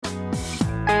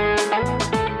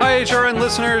HRN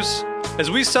listeners.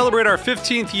 As we celebrate our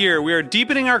 15th year, we are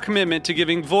deepening our commitment to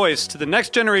giving voice to the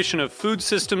next generation of food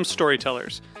systems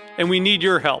storytellers, and we need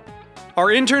your help. Our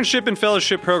internship and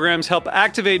fellowship programs help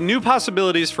activate new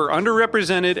possibilities for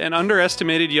underrepresented and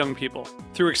underestimated young people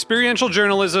through experiential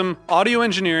journalism, audio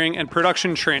engineering, and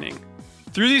production training.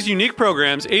 Through these unique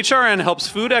programs, HRN helps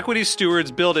food equity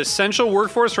stewards build essential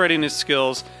workforce readiness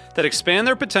skills that expand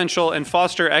their potential and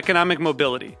foster economic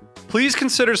mobility. Please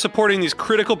consider supporting these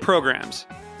critical programs.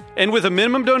 And with a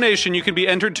minimum donation, you can be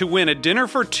entered to win a dinner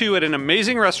for two at an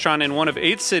amazing restaurant in one of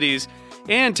 8 cities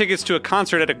and tickets to a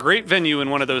concert at a great venue in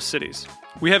one of those cities.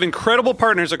 We have incredible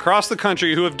partners across the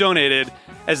country who have donated,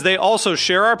 as they also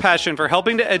share our passion for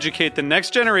helping to educate the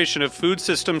next generation of food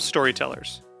systems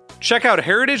storytellers. Check out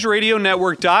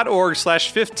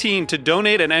heritageradionetwork.org/15 to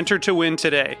donate and enter to win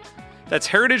today. That's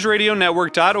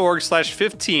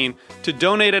heritageradionetwork.org/15 to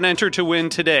donate and enter to win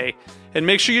today. And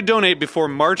make sure you donate before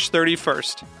March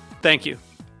 31st. Thank you.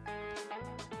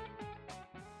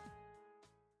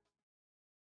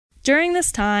 During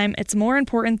this time, it's more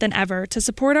important than ever to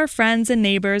support our friends and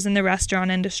neighbors in the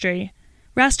restaurant industry.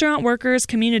 Restaurant Workers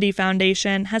Community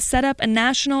Foundation has set up a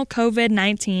national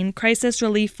COVID-19 crisis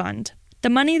relief fund. The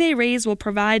money they raise will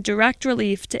provide direct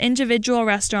relief to individual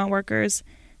restaurant workers,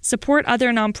 support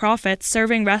other nonprofits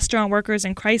serving restaurant workers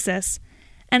in crisis,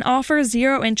 and offer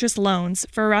zero-interest loans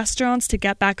for restaurants to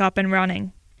get back up and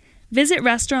running. Visit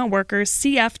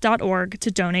restaurantworkerscf.org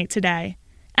to donate today.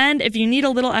 And if you need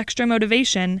a little extra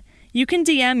motivation, you can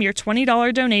DM your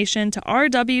 $20 donation to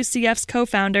RWCF's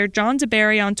co-founder John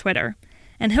DeBerry on Twitter,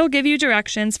 and he'll give you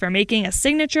directions for making a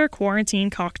signature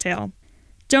quarantine cocktail.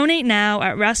 Donate now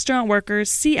at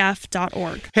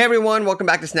restaurantworkerscf.org. Hey everyone, welcome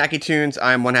back to Snacky Tunes.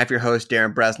 I'm one half your host,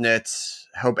 Darren Bresnitz.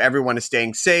 Hope everyone is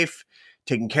staying safe,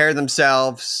 taking care of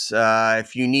themselves.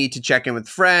 If you need to check in with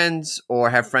friends or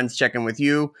have friends check in with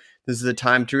you, this is the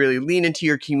time to really lean into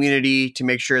your community to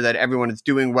make sure that everyone is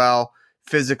doing well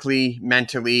physically,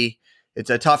 mentally. It's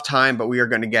a tough time, but we are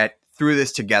going to get through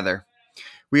this together.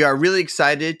 We are really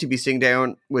excited to be sitting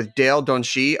down with Dale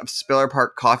Donshi of Spiller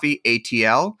Park Coffee,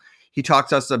 ATL. He talks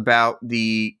to us about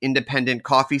the independent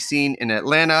coffee scene in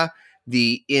Atlanta,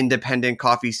 the independent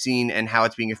coffee scene and how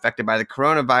it's being affected by the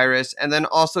coronavirus. And then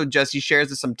also Jesse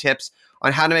shares us some tips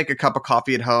on how to make a cup of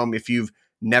coffee at home if you've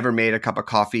never made a cup of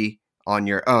coffee on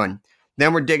your own.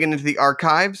 Then we're digging into the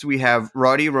archives. We have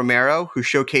Roddy Romero, who's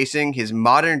showcasing his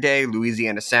modern day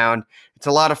Louisiana sound. It's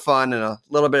a lot of fun and a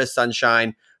little bit of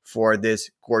sunshine for this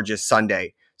gorgeous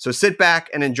Sunday. So sit back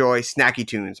and enjoy Snacky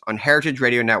Tunes on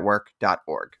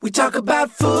heritageradionetwork.org. We talk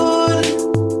about food,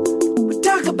 we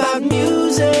talk about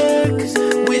music,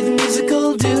 with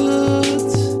musical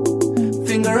dudes,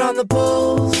 finger on the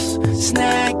pulse,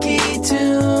 Snacky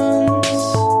Tunes.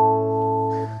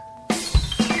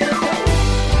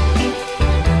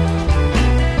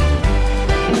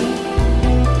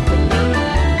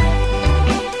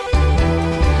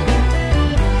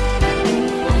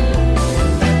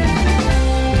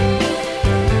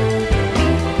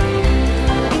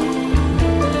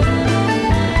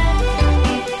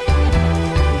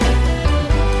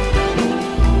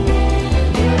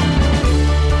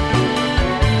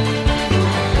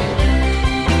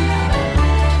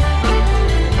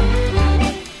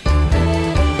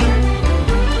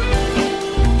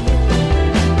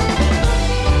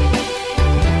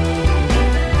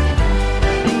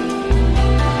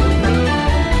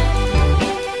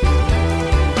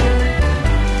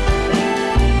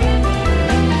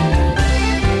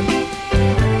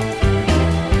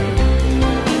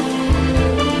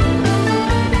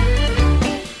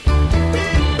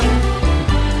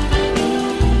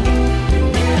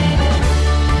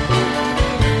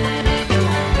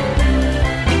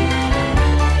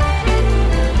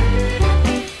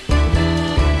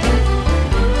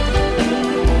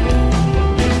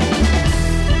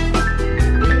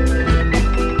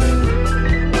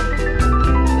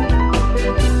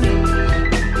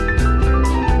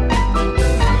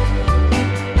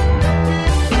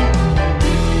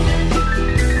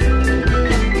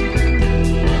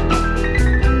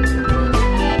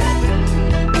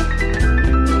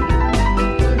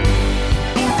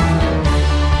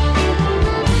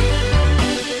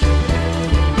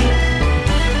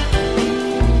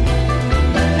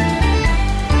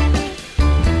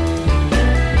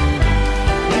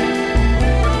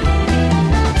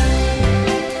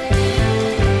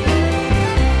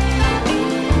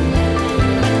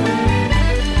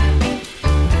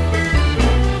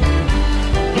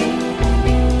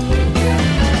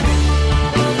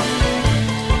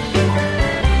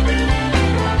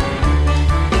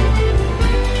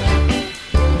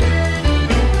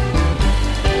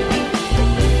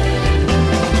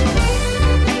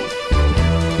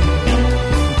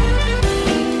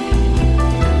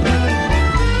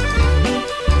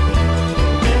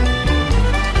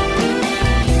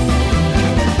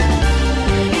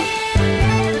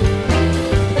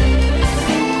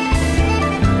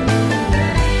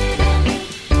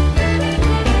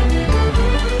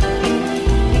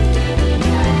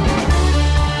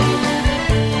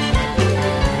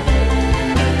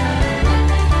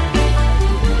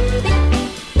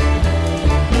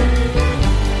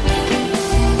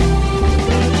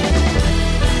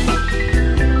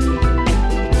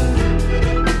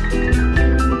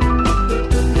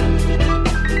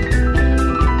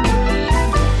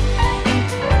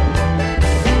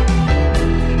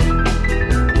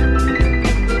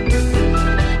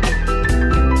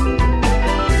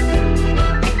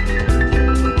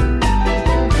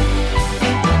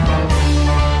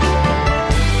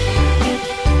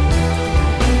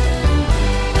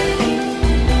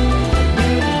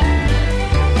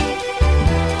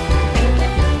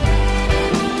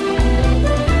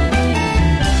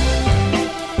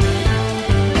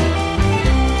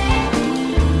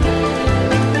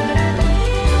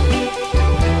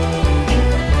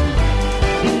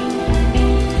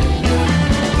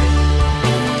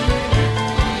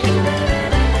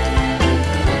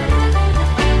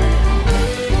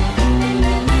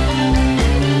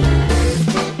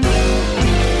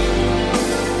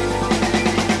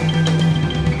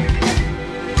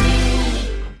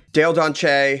 Dale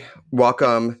Donche,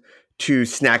 welcome to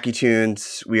Snacky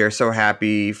Tunes. We are so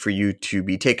happy for you to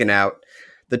be taking out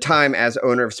the time as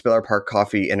owner of Spiller Park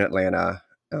Coffee in Atlanta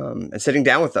and sitting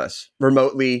down with us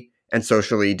remotely and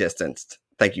socially distanced.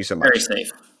 Thank you so much. Very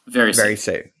safe. Very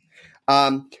safe.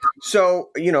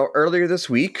 Earlier this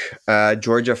week,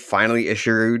 Georgia finally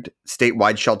issued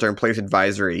statewide shelter-in-place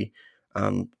advisory.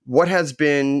 What has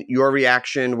been your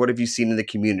reaction? What have you seen in the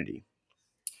community?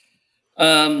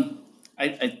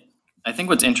 I think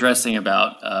what's interesting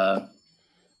about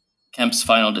Kemp's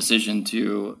final decision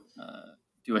to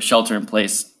do a shelter in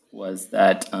place was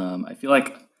that I feel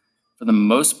like for the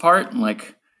most part,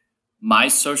 like my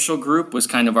social group was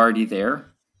kind of already there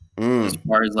as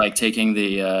far as like taking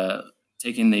the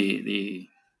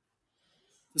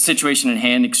situation in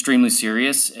hand extremely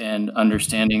serious and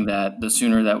understanding that the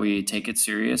sooner that we take it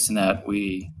serious and that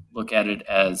we look at it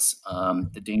as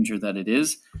the danger that it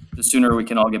is, the sooner we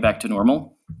can all get back to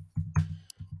normal.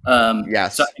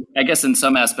 Yes. So I guess in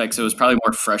some aspects it was probably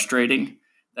more frustrating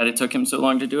that it took him so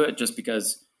long to do it, just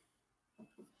because,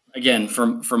 again,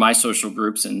 for my social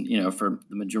groups and, for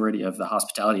the majority of the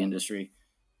hospitality industry,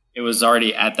 it was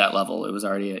already at that level. It was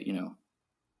already,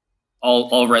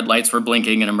 all red lights were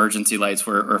blinking and emergency lights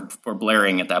were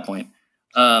blaring at that point.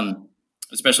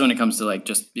 Especially when it comes to like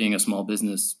just being a small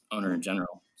business owner in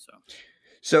general.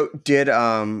 So did,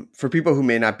 for people who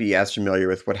may not be as familiar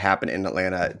with what happened in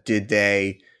Atlanta, did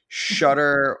they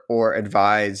shutter or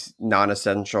advise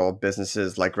non-essential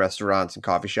businesses like restaurants and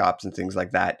coffee shops and things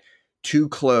like that to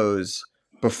close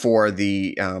before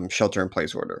the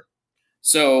shelter-in-place order?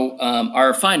 So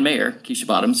our fine mayor, Keisha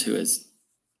Bottoms, who is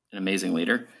an amazing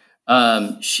leader,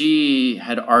 she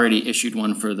had already issued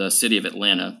one for the city of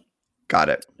Atlanta. Got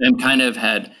it. And kind of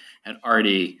had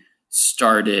already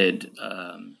started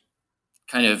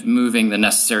kind of moving the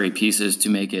necessary pieces to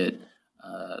make it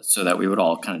so that we would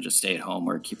all kind of just stay at home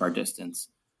or keep our distance.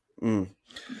 A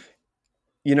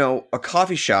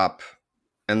coffee shop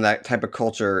and that type of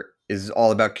culture is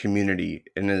all about community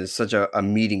and it is such a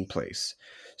meeting place.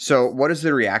 So what has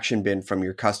the reaction been from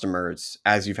your customers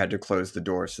as you've had to close the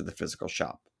doors to the physical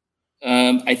shop?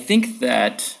 I think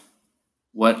that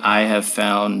what I have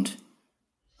found,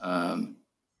 I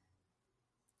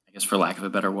guess for lack of a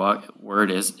better word,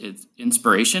 is it's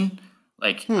inspiration.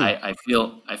 Like I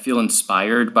feel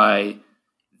inspired by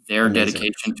their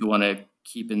dedication to want to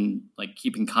keep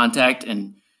in contact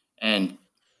and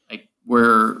like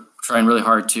we're trying really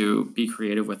hard to be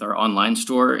creative with our online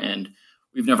store, and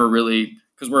we've never really,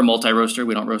 because we're a multi-roaster,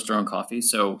 we don't roast our own coffee,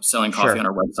 so selling coffee on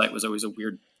our website was always a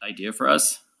weird idea for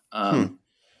us.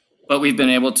 But we've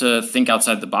been able to think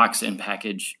outside the box and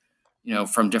package,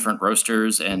 from different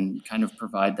roasters and kind of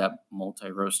provide that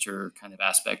multi-roaster kind of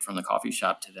aspect from the coffee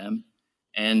shop to them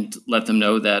and let them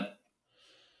know that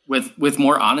with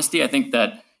more honesty. I think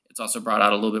that it's also brought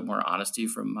out a little bit more honesty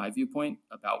from my viewpoint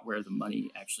about where the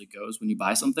money actually goes when you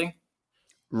buy something.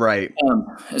 Right.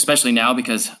 Especially now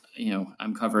because,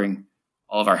 I'm covering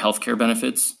all of our healthcare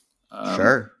benefits.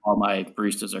 Sure. All my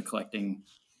baristas are collecting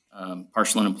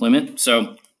partial unemployment.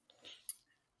 So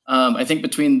I think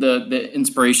between the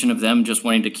inspiration of them just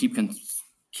wanting to keep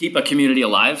a community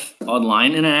alive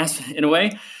online in a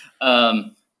way,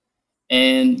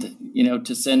 and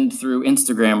to send through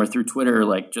Instagram or through Twitter,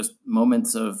 like just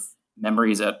moments of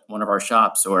memories at one of our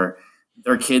shops, or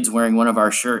their kids wearing one of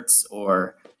our shirts,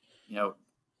 or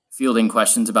fielding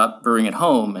questions about brewing at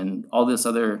home, and all this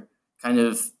other kind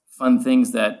of fun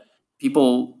things that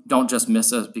people don't just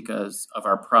miss us because of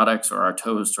our products or our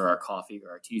toast or our coffee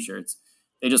or our t-shirts.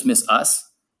 They just miss us.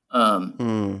 That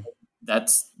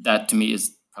to me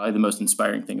is probably the most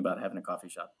inspiring thing about having a coffee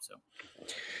shop. So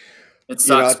it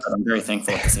sucks, but I'm very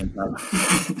thankful at the same time.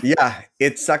 Yeah,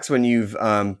 it sucks when you've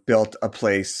built a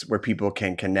place where people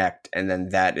can connect, and then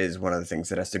that is one of the things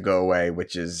that has to go away,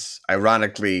 which is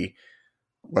ironically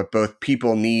what both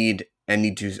people need and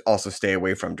need to also stay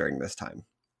away from during this time.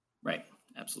 Right.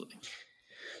 Absolutely.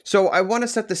 So I want to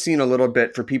set the scene a little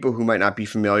bit for people who might not be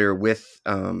familiar with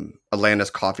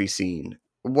Atlanta's coffee scene.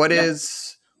 What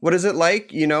is it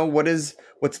like?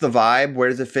 What's the vibe? Where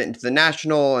does it fit into the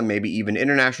national and maybe even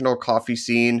international coffee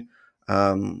scene?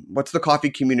 What's the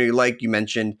coffee community like? You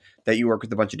mentioned that you work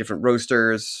with a bunch of different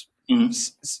roasters. Mm-hmm.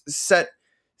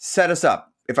 Set us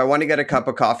up. If I want to get a cup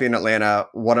of coffee in Atlanta,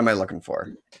 what am I looking for?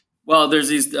 Well, there's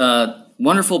these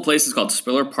wonderful places called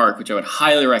Spiller Park, which I would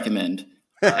highly recommend.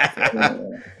 No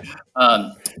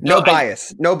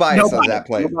bias on that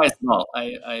place. No bias at all.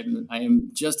 I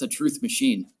am just a truth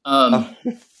machine. I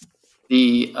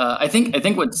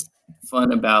think what's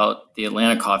fun about the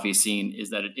Atlanta coffee scene is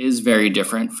that it is very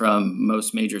different from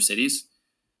most major cities.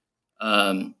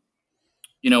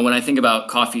 when I think about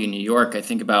coffee in New York, I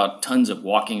think about tons of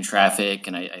walking traffic,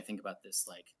 and I think about this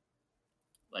like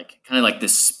kind of like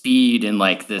this speed and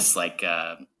like this like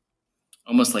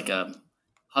almost like a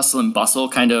hustle and bustle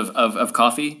kind of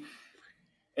coffee.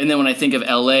 And then when I think of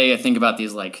LA, I think about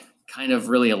these like kind of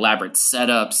really elaborate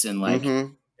setups and like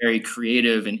very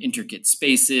creative and intricate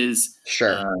spaces.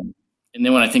 Sure. And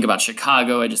then when I think about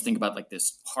Chicago, I just think about like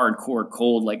this hardcore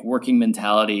cold, like working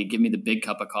mentality. Give me the big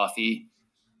cup of coffee.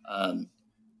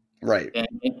 Right.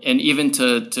 And even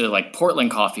to like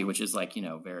Portland coffee, which is like,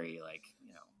 very like,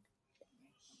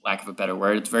 lack of a better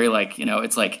word. It's very like,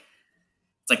 it's like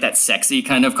that sexy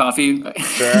kind of coffee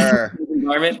Sure.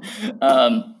 environment.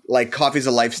 Like coffee's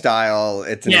a lifestyle.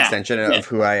 It's an extension of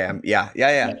who I am. Yeah.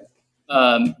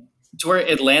 To where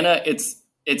Atlanta, it's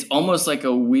almost like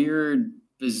a weird,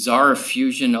 bizarre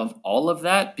fusion of all of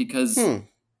that because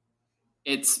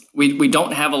we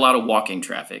don't have a lot of walking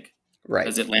traffic, right?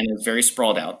 Because Atlanta is very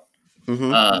sprawled out,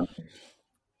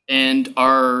 and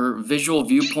our visual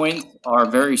viewpoints are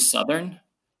very southern,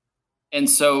 and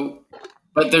so,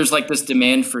 but there's like this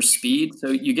demand for speed, so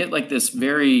you get like this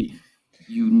very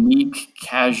unique,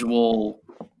 casual,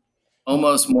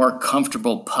 almost more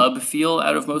comfortable pub feel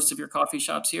out of most of your coffee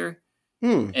shops here.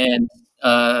 And,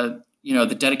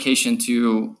 the dedication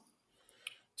to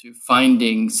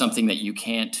finding something that you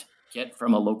can't get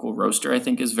from a local roaster, I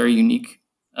think is very unique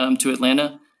to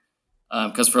Atlanta.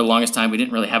 Because for the longest time, we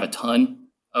didn't really have a ton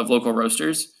of local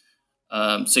roasters.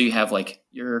 So you have like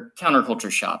your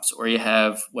counterculture shops, or you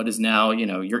have what is now,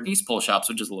 your East Pole shops,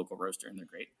 which is a local roaster, and they're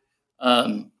great.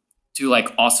 To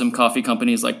like awesome coffee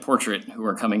companies like Portrait, who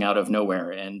are coming out of nowhere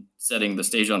and setting the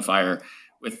stage on fire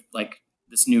with like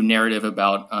this new narrative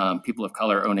about people of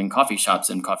color owning coffee shops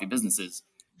and coffee businesses.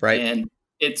 Right. And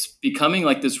it's becoming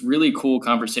like this really cool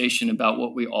conversation about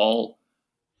what we all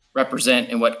represent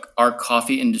and what our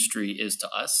coffee industry is to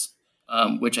us,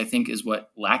 which I think is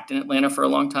what lacked in Atlanta for a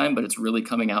long time, but it's really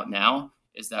coming out now,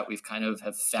 is that we've kind of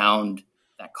have found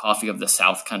that coffee of the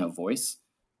South kind of voice,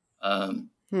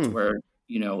 where,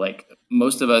 like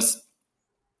most of us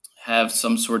have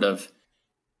some sort of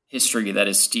history that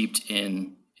is steeped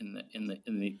in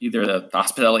the either the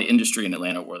hospitality industry in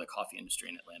Atlanta or the coffee industry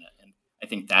in Atlanta. And I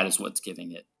think that is what's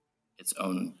giving it its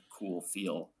own cool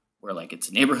feel, where like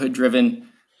it's neighborhood driven,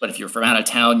 but if you're from out of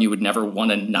town, you would never want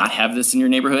to not have this in your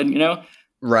neighborhood,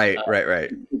 Right.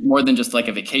 More than just like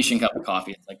a vacation cup of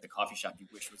coffee. It's like the coffee shop you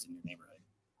wish was in your neighborhood.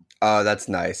 Oh, that's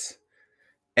nice.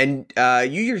 And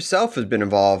you yourself have been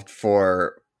involved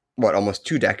for almost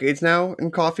 2 decades now in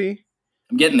coffee?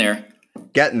 I'm getting there.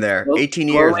 18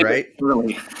 years, right?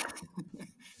 Really.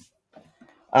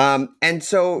 And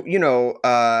so,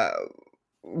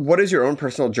 what is your own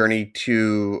personal journey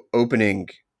to opening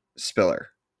Spiller?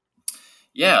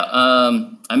 Yeah.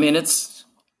 I mean, it's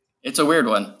a weird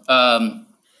one.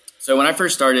 So when I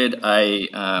first started,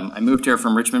 I moved here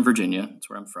from Richmond, Virginia. That's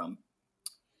where I'm from.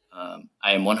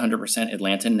 I am 100%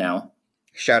 Atlantan now.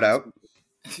 Shout out.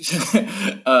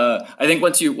 I think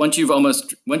once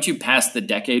you pass the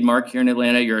decade mark here in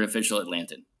Atlanta, you're an official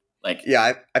Atlantan. Like,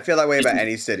 yeah, I feel that way about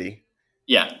any city.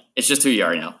 Yeah, it's just who you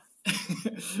are now.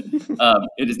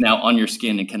 It is now on your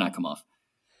skin and cannot come off.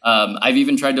 I've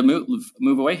even tried to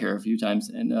move away here a few times,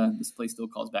 and this place still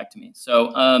calls back to me.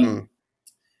 So,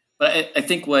 but I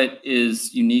think what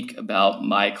is unique about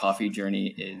my coffee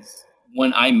journey is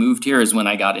when I moved here is when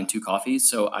I got into coffee.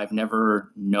 So I've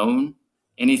never known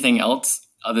anything else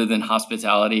other than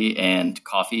hospitality and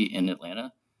coffee in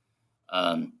Atlanta.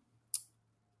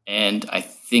 And I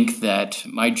think that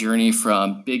my journey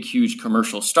from big, huge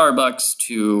commercial Starbucks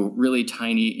to really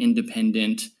tiny,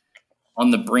 independent, on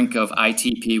the brink of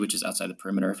ITP, which is outside the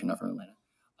perimeter if you're not from Atlanta,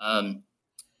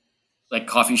 like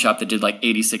coffee shop that did like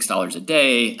 $86 a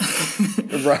day,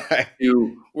 right?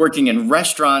 To working in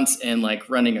restaurants and like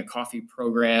running a coffee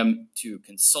program, to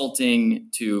consulting,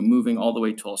 to moving all the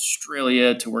way to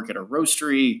Australia to work at a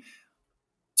roastery,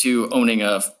 to owning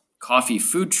a coffee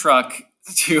food truck,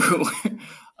 to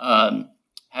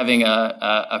having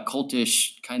a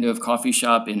cultish kind of coffee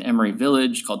shop in Emory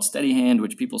Village called Steady Hand,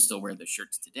 which people still wear the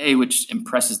shirts today, which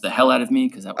impresses the hell out of me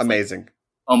because that was amazing, like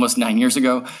almost 9 years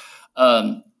ago.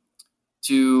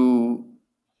 To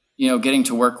getting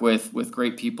to work with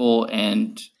great people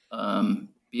and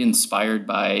be inspired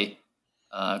by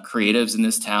creatives in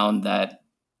this town that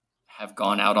have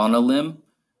gone out on a limb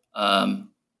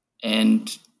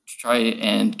and try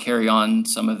and carry on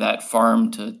some of that farm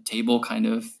to table kind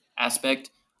of aspect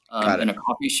in a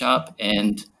coffee shop.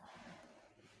 And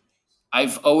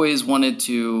I've always wanted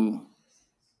to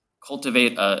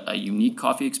cultivate a unique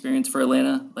coffee experience for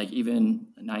Atlanta. Like even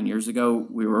 9 years ago,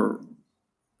 we were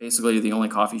basically the only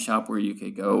coffee shop where you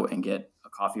could go and get a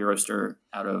coffee roaster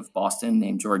out of Boston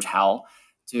named George Howell,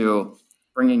 to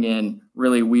bringing in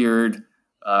really weird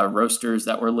roasters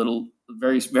that were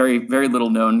very, very, very little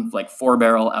known, like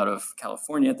 4-barrel out of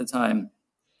California at the time,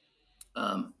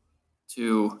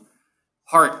 to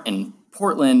Hart and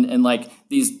Portland, and like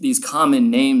these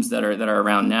common names that are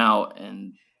around now.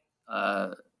 And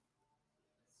I'm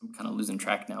kind of losing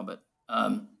track now, but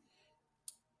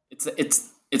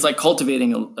it's like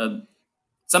cultivating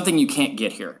something you can't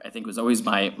get here, I think was always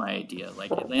my idea.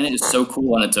 Like Atlanta is so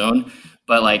cool on its own,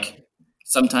 but like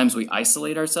sometimes we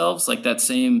isolate ourselves, like that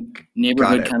same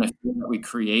neighborhood kind of feel that we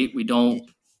create. We don't,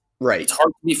 right. It's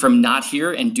hard to be from not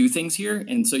here and do things here.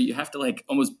 And so you have to like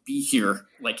almost be here,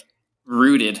 like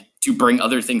rooted to bring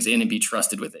other things in and be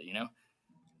trusted with it, you know?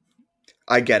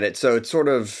 I get it. So it's sort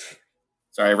of,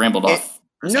 sorry, I rambled off.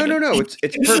 No.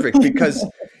 It's perfect because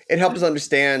it helps us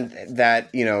understand that,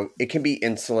 you know, it can be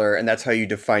insular and that's how you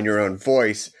define your own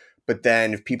voice. But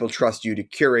then if people trust you to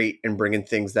curate and bring in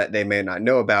things that they may not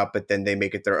know about, but then they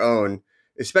make it their own,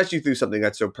 especially through something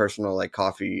that's so personal like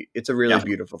coffee, it's a really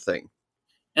beautiful thing.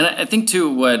 And I think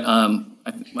too, what I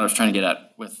was trying to get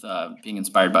at with being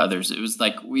inspired by others, it was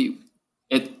like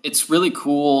it's really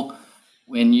cool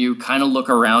when you kind of look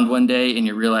around one day and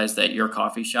you realize that your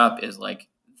coffee shop is like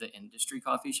the industry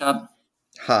coffee shop.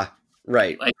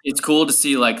 Right. Like it's cool to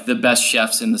see like the best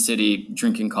chefs in the city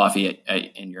drinking coffee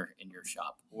in your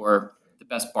shop, or the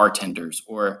best bartenders,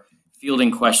 or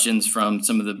fielding questions from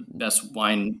some of the best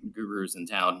wine gurus in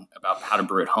town about how to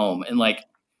brew at home. And like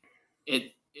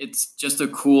it's just a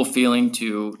cool feeling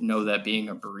to know that being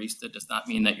a barista does not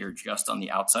mean that you're just on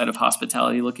the outside of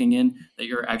hospitality looking in, that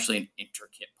you're actually an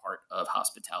intricate part of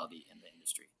hospitality in the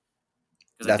industry.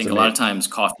 Because I think a lot of times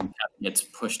coffee gets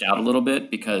pushed out a little bit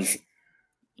because,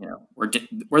 you know,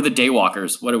 we're the day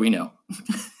walkers. What do we know?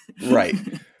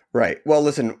 Right. Well,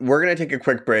 listen, we're going to take a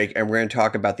quick break and we're going to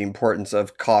talk about the importance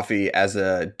of coffee as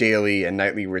a daily and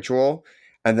nightly ritual.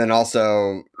 And then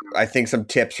also, I think some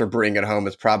tips for brewing at home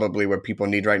is probably what people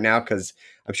need right now, because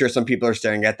I'm sure some people are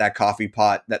staring at that coffee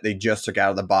pot that they just took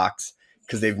out of the box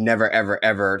because they've never, ever,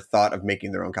 ever thought of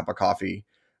making their own cup of coffee.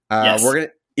 Yes. We're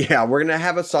going to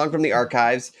have a song from the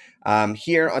archives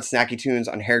here on Snacky Tunes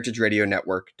on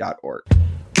heritageradionetwork.org.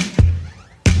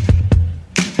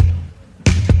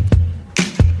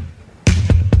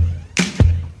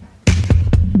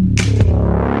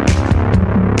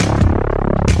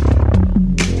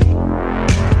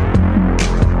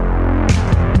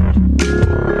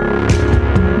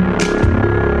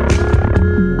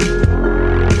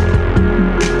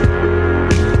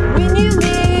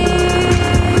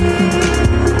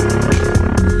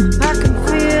 I can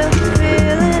feel the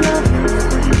feeling of your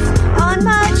face on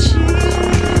my cheek.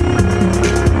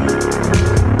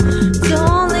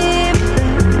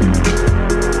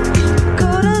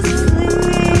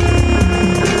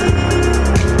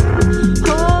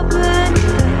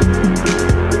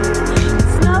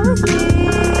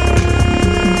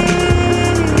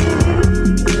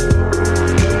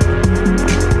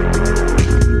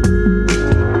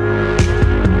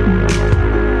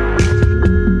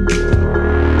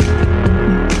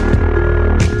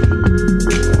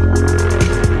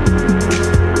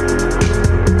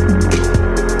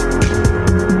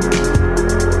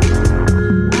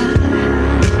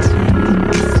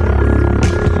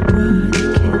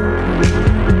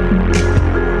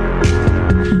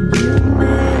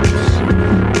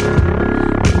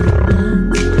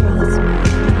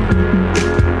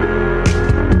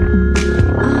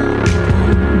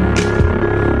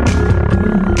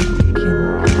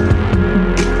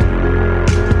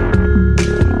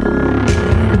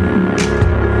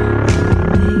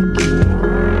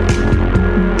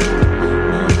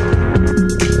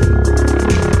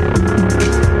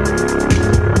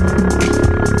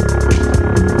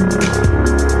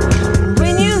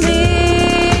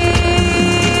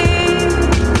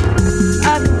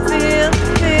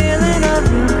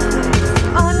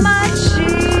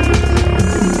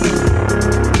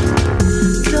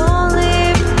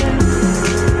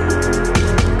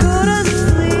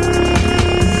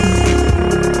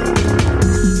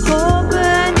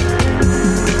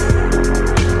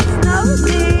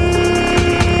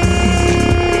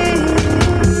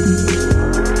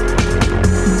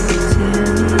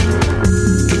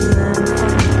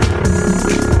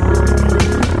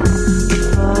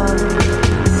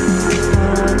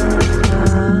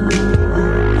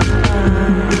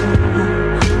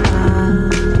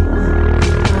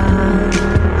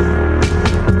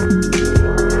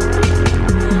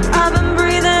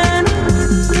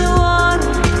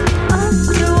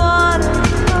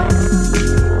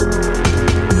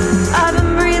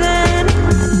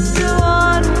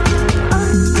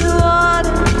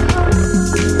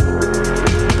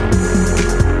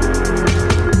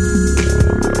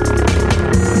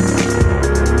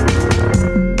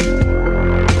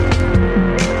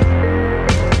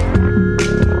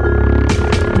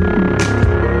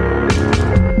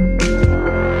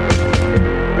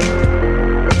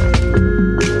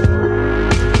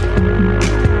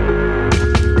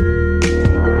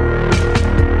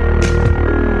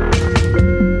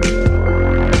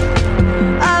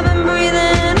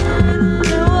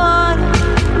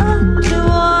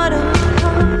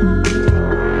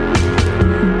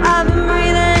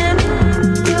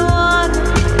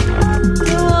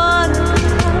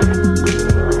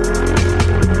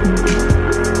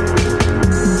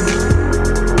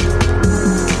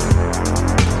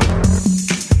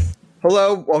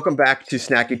 Hello, welcome back to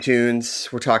Snacky Tunes.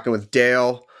 We're talking with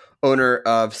Dale, owner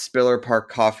of Spiller Park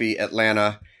Coffee,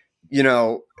 Atlanta. You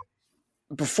know,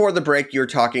 before the break, you were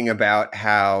talking about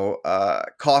how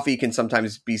coffee can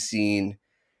sometimes be seen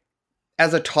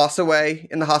as a toss away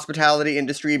in the hospitality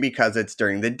industry because it's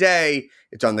during the day,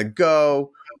 it's on the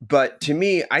go. But to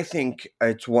me, I think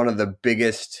it's one of the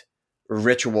biggest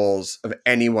rituals of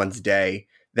anyone's day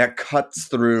that cuts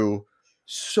through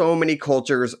so many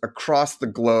cultures across the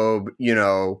globe, you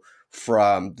know,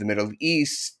 from the Middle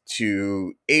East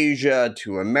to Asia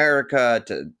to America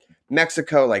to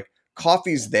Mexico. Like,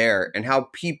 coffee's there, and how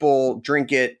people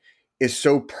drink it is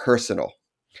so personal.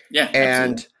 Yeah,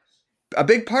 And absolutely. a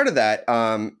big part of that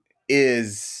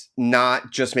is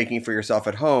not just making it for yourself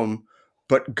at home,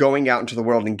 but going out into the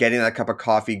world and getting that cup of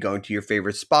coffee, going to your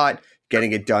favorite spot,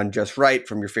 getting it done just right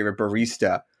from your favorite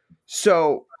barista.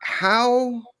 So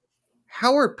how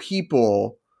are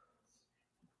people,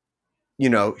 you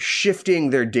know, shifting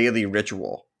their daily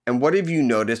ritual? And what have you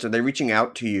noticed? Are they reaching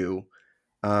out to you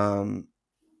to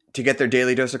get their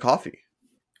daily dose of coffee?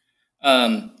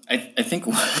 I think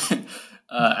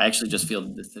I actually just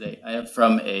fielded this today. I have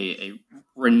from a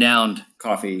renowned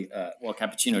coffee,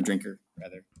 cappuccino drinker,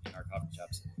 rather, in our coffee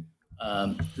shops,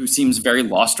 who seems very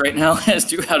lost right now as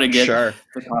to how to get Sure.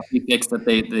 the coffee fix that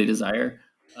they desire,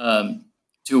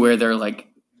 to where they're like,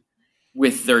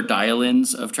 with their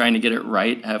dial-ins of trying to get it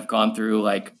right, have gone through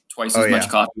like twice as much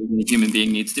coffee than a human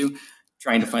being needs to,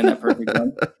 trying to find that perfect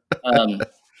one.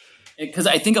 Because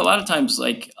I think a lot of times,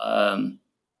 like,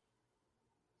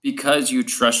 because you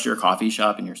trust your coffee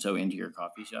shop and you're so into your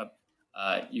coffee shop,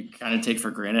 you kind of take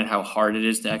for granted how hard it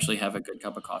is to actually have a good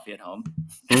cup of coffee at home.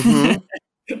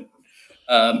 Mm-hmm.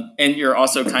 And you're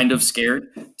also kind of scared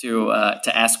to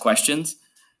ask questions,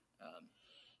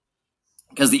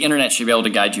 because the internet should be able to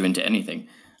guide you into anything.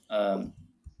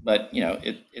 But you know,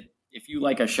 if you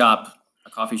like a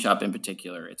coffee shop in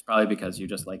particular, it's probably because you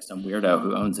just like some weirdo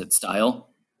who owns its style.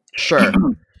 Sure.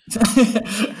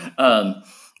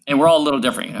 And we're all a little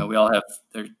different, you know. We all have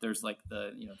there's like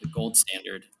the gold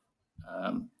standard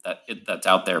that's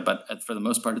out there, but for the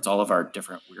most part, it's all of our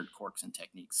different weird quirks and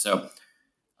techniques. So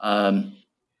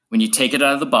when you take it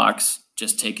out of the box,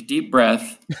 just take a deep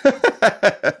breath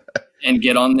and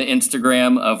get on the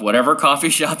Instagram of whatever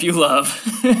coffee shop you love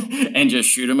and just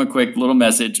shoot them a quick little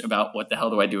message about what the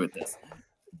hell do I do with this.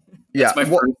 That's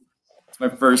my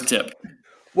first tip.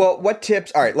 Well, what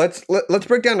tips? All right, let's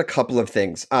break down a couple of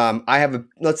things.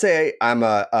 Let's say I'm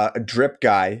a drip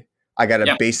guy. I got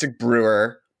a basic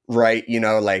brewer, right? You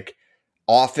know, like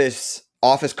office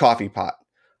coffee pot.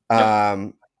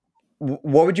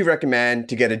 What would you recommend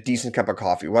to get a decent cup of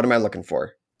coffee? What am I looking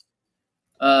for?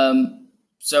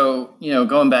 So, you know,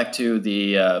 going back to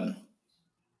the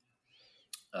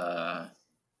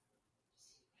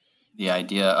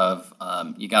idea of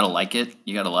you got to like it,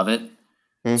 you got to love it.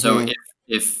 Mm-hmm. So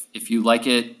if you like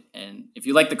it, and if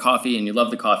you like the coffee and you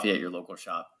love the coffee at your local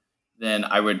shop, then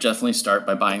I would definitely start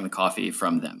by buying the coffee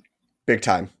from them. Big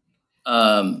time.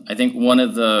 I think one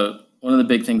of the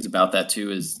big things about that too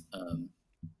is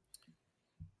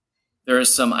there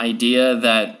is some idea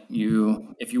that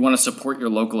if you want to support your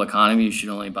local economy, you should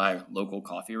only buy local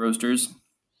coffee roasters.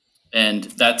 And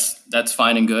that's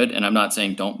fine and good. And I'm not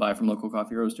saying don't buy from local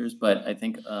coffee roasters, but I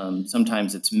think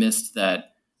sometimes it's missed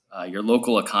that your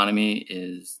local economy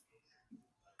is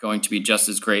going to be just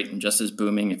as great and just as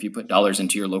booming if you put dollars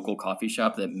into your local coffee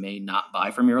shop that may not buy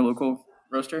from your local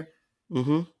roaster.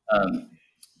 Mm-hmm.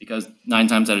 Because 9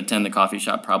 times out of 10, the coffee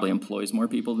shop probably employs more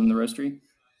people than the roastery.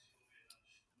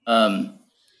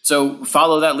 So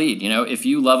follow that lead. You know, if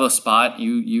you love a spot,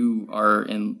 you are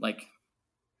in, like,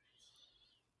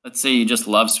 let's say you just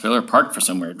love Spiller Park for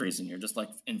some weird reason. You're just like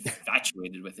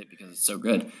infatuated with it because it's so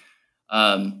good.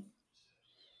 Then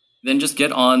just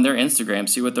get on their Instagram,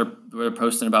 see what they're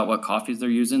posting about, what coffees they're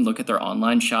using, look at their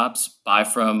online shops, buy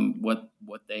from what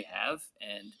they have.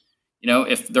 And, you know,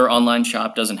 if their online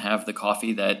shop doesn't have the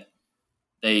coffee that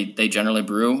they generally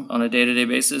brew on a day-to-day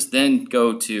basis, then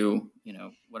go to, you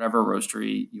know, whatever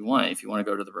roastery you want. If you want to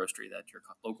go to the roastery that your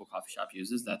local coffee shop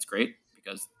uses, that's great,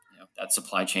 because, you know, that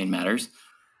supply chain matters.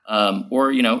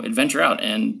 Or, you know, adventure out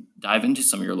and dive into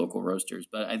some of your local roasters.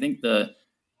 But I think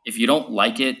if you don't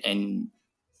like it and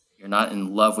you're not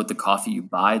in love with the coffee you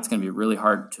buy, it's going to be really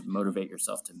hard to motivate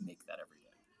yourself to make that every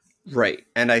day. Right.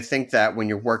 And I think that when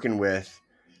you're working with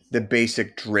the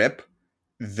basic drip,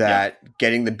 that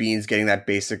getting the beans, getting that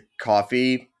basic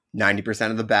coffee,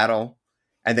 90% of the battle.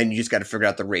 And then you just got to figure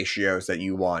out the ratios that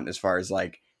you want as far as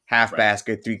like half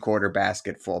basket, 3/4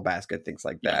 basket, full basket, things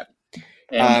like that.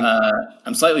 And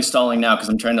I'm slightly stalling now because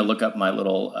I'm trying to look up my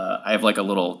little. I have like a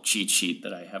little cheat sheet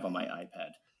that I have on my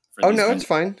iPad. Oh no, it's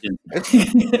fine.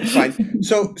 It's fine.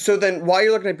 So then, while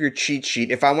you're looking up your cheat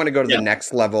sheet, if I want to go to the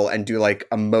next level and do like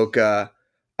a mocha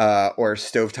or a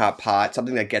stovetop pot,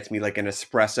 something that gets me like an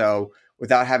espresso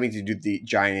without having to do the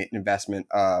giant investment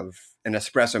of an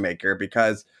espresso maker,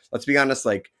 because let's be honest,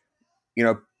 like, you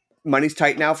know, money's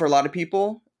tight now for a lot of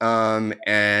people,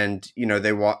 and you know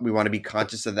we want to be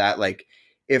conscious of that. Like,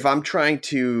 if I'm trying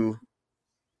to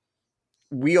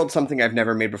wield something I've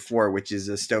never made before, which is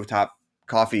a stovetop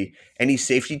coffee, any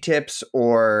safety tips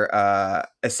or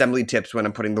assembly tips when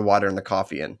I'm putting the water and the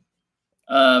coffee in?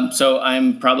 So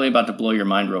I'm probably about to blow your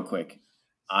mind real quick.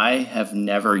 I have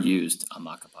never used a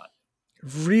maca pot.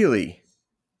 Really?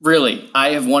 Really. I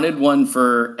have wanted one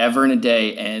forever and a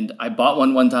day, and I bought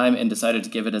one time and decided to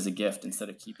give it as a gift instead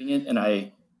of keeping it, and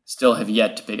I still have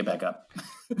yet to pick it back up.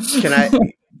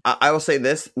 I will say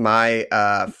this. My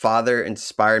father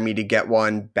inspired me to get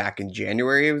one back in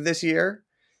January of this year,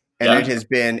 and it has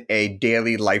been a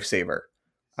daily lifesaver.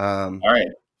 All right.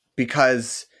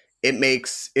 Because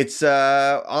it's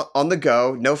on the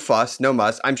go, no fuss, no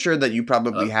muss. I'm sure that you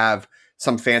probably have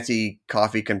some fancy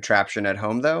coffee contraption at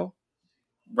home, though.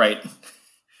 Right.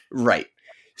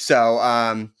 So,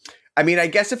 I mean, I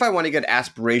guess if I want to get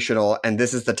aspirational, and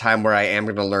this is the time where I am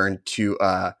going to learn to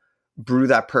brew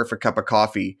that perfect cup of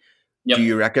coffee, do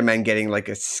you recommend getting like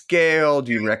a scale?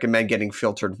 Do you recommend getting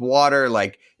filtered water?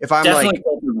 Like, if I'm definitely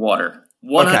filtered water,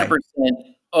 100%.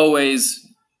 Always.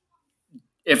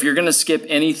 If you're going to skip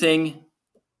anything,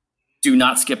 do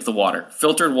not skip the water.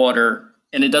 Filtered water,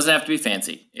 and it doesn't have to be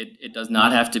fancy. It does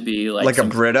not have to be like a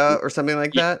Brita or something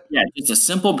like that. Yeah, just a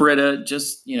simple Brita.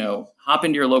 Just, hop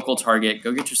into your local Target,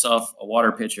 go get yourself a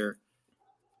water pitcher,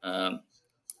 and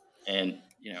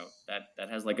that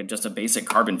has like just a basic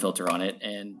carbon filter on it,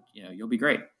 and you'll be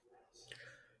great.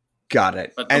 Got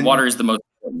it. But the water is the most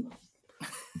important.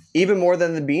 Even more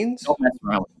than the beans? Don't mess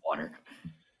around with water.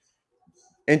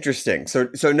 Interesting. So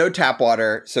no tap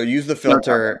water. So use the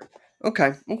filter.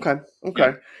 Okay. Yeah.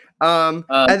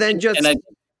 And then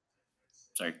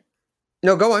sorry.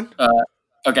 No, go on.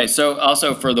 Okay. So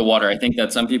also for the water, I think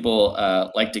that some people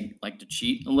like to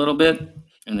cheat a little bit,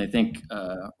 and they think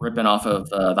ripping off of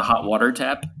the hot water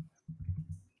tap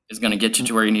is going to get you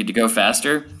to where you need to go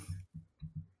faster.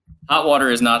 Hot water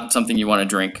is not something you want to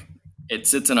drink. It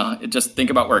sits just think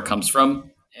about where it comes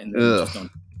from, and just don't.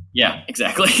 Yeah,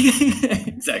 exactly.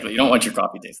 Exactly. You don't want your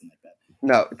coffee tasting like that.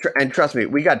 No, and trust me,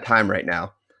 we got time right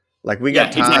now. Like, we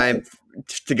got time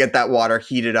to get that water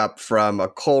heated up from a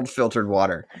cold filtered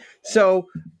water. So,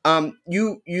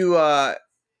 you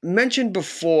mentioned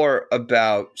before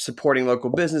about supporting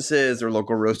local businesses or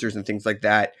local roasters and things like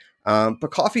that.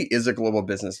 But coffee is a global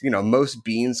business. Most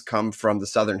beans come from the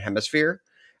Southern Hemisphere.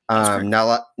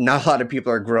 Not a lot of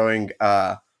people are growing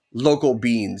local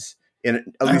beans at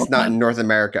least not in North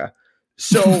America.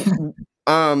 So,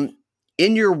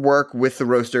 in your work with the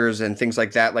roasters and things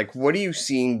like that, like, what are you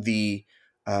seeing the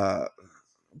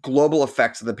global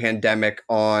effects of the pandemic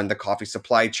on the coffee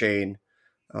supply chain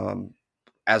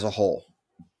as a whole?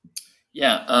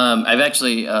 Yeah, I've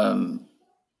actually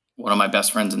one of my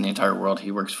best friends in the entire world.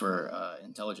 He works for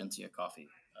Intelligentsia Coffee.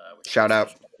 Shout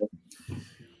out.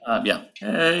 Yeah.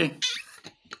 Hey,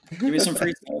 give me some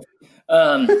free stuff.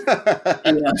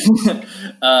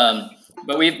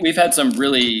 But we've had some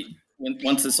really,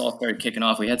 once this all started kicking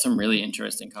off, we had some really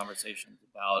interesting conversations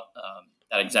about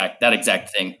that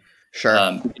exact thing.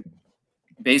 Sure.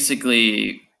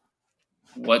 Basically,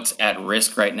 what's at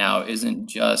risk right now isn't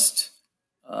just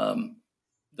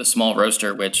the small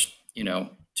roaster, which,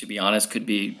 to be honest, could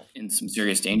be in some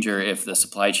serious danger if the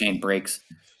supply chain breaks,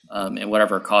 and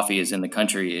whatever coffee is in the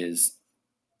country is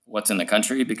what's in the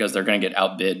country, because they're going to get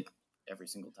outbid every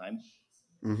single time.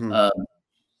 Mm-hmm.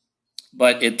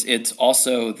 But it's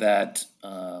also that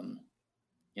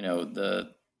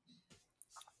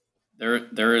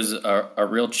there is a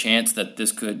real chance that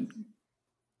this could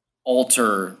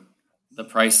alter the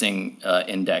pricing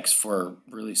index for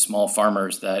really small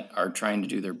farmers that are trying to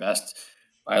do their best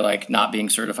by like not being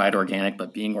certified organic,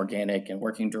 but being organic and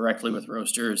working directly with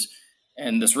roasters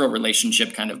and this real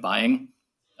relationship kind of buying,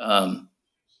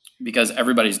 because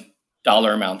everybody's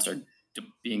dollar amounts are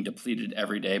being depleted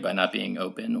every day by not being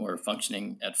open or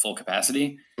functioning at full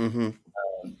capacity. Mm-hmm.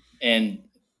 And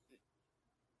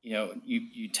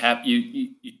you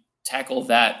tackle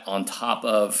that on top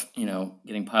of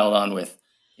getting piled on with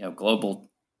global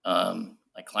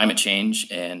like climate change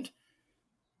and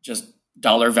just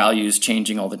dollar values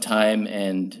changing all the time,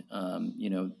 and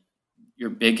your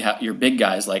big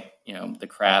guys like the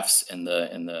Crafts and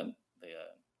the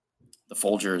the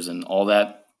Folgers and all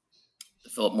that, the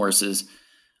Philip Morris's,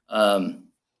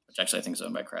 which actually I think is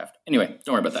owned by Kraft. Anyway,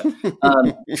 don't worry about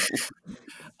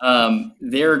that.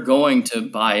 They're going to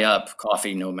buy up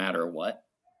coffee no matter what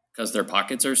because their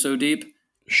pockets are so deep.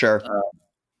 Sure.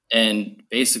 And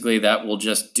basically that will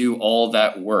just do all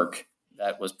that work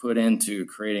that was put into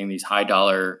creating these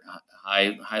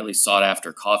highly sought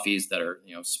after coffees that are,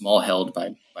 small held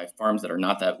by farms that are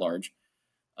not that large.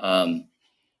 And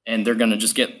they're going to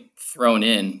just get thrown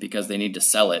in because they need to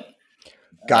sell it.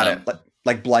 Got it.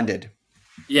 Like blended.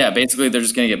 Yeah, basically they're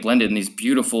just going to get blended, and these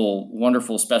beautiful,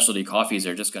 wonderful specialty coffees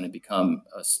are just going to become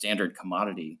a standard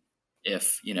commodity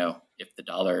if the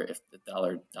dollar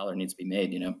needs to be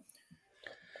made,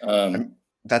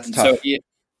 That's tough. So,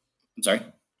 I'm sorry.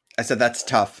 I said that's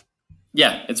tough.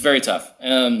 Yeah, it's very tough.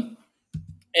 And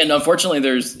unfortunately,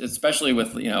 especially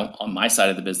with, on my side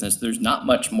of the business, there's not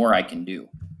much more I can do.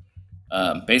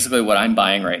 Basically, what I'm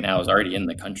buying right now is already in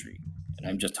the country. And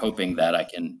I'm just hoping that I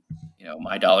can,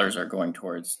 my dollars are just going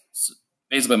towards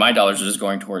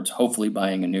hopefully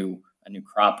buying a new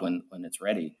crop when it's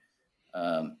ready.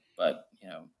 But,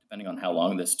 depending on how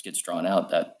long this gets drawn out,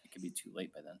 that it could be too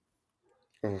late by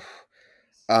then.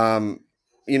 Are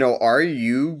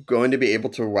you going to be able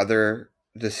to weather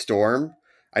the storm?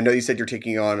 I know you said you're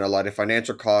taking on a lot of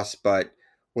financial costs, but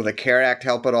will the CARE Act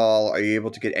help at all? Are you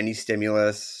able to get any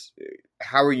stimulus?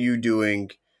 How are you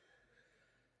doing?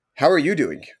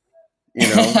 Thank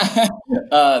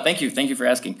you for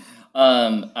asking.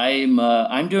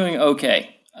 I'm doing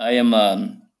okay.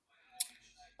 I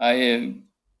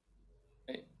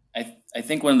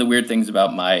think one of the weird things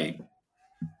about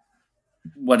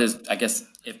what is, I guess,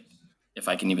 if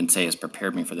I can even say has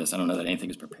prepared me for this. I don't know that anything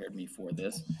has prepared me for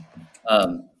this.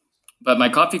 But my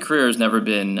coffee career has never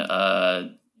been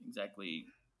exactly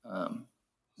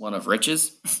one of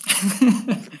riches.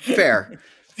 Fair.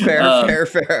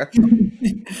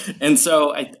 And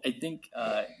so I think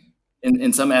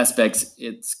in some aspects,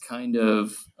 it's kind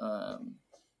of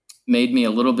made me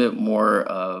a little bit more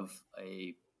of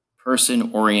a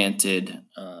person-oriented,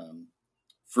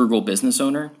 frugal business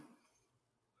owner.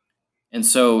 And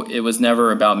so it was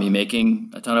never about me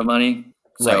making a ton of money.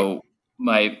 So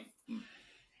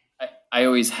I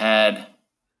always had,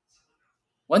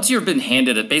 once you've been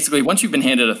handed a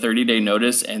 30-day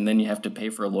notice and then you have to pay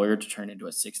for a lawyer to turn into a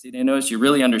 60-day notice, you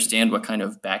really understand what kind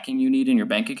of backing you need in your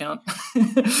bank account.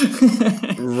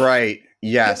 Right.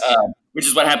 Yes. Which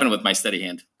is what happened with my Steady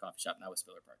Hand coffee shop, not with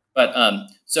Spiller Park. But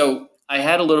so I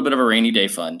had a little bit of a rainy day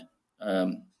fund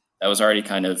that was already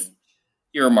kind of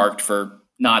earmarked for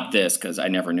not this, because I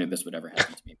never knew this would ever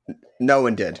happen to me. No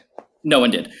one did.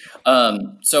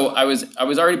 So I was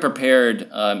already prepared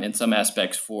in some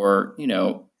aspects for,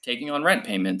 taking on rent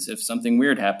payments if something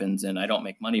weird happens and I don't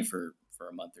make money for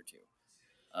a month or two,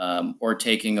 or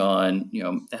taking on,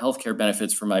 the healthcare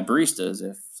benefits for my baristas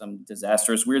if some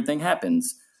disastrous weird thing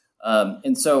happens.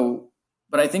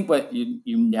 But I think what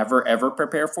you never, ever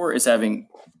prepare for is having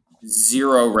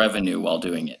zero revenue while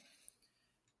doing it.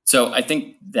 So I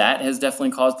think that has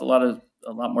definitely caused a lot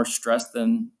more stress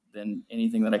than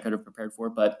anything that I could have prepared for.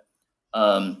 But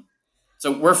so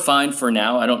we're fine for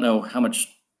now. I don't know how much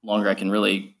longer I can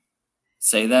really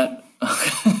say that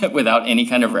without any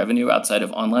kind of revenue outside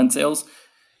of online sales.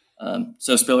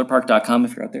 So spillerpark.com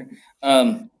if you're out there.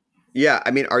 Yeah.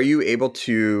 I mean, are you able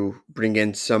to bring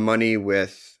in some money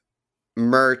with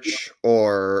merch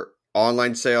or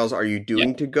online sales? Are you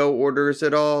doing to-go orders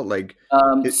at all?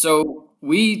 So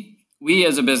we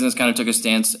as a business kind of took a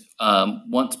stance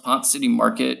once Ponce City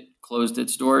Market closed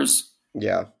its doors.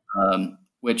 Yeah.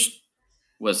 Which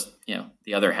was,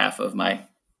 the other half of my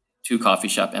 2 coffee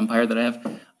shop empire that I have.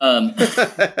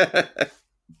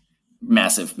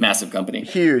 Massive company.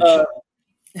 Huge.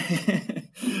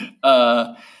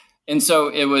 And so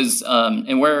it was,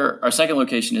 and where our second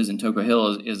location is in Toco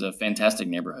Hill is a fantastic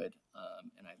neighborhood.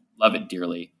 And I love it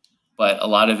dearly, but a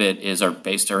lot of it are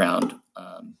based around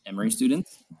Emory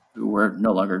students who were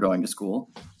no longer going to school.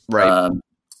 Right.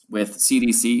 With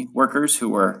CDC workers who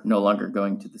were no longer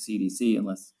going to the CDC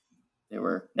unless they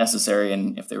were necessary.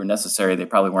 And if they were necessary, they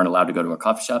probably weren't allowed to go to a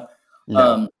coffee shop.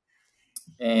 No.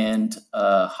 And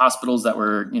hospitals that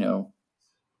were,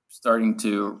 starting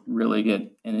to really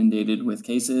get inundated with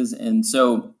cases. And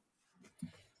so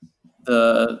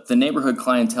the neighborhood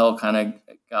clientele kind of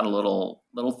got a little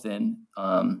thin.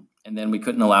 And then we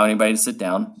couldn't allow anybody to sit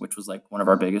down, which was like one of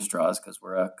our biggest draws because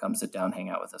we're a come sit down, hang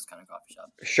out with us kind of coffee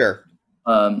shop. Sure.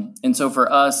 And so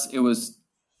for us, it was,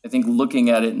 I think,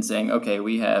 looking at it and saying, okay,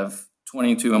 we have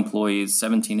 22 employees,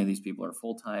 17 of these people are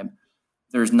full-time.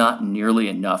 There's not nearly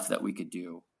enough that we could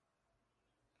do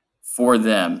for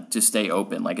them to stay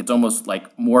open. Like it's almost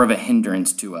like more of a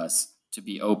hindrance to us to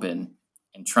be open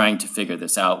and trying to figure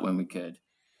this out when we could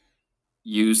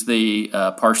use the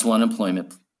partial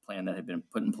unemployment plan that had been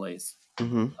put in place,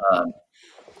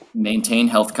 maintain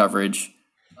health coverage,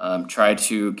 try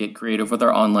to get creative with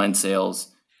our online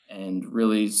sales, and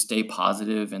really stay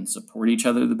positive and support each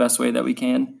other the best way that we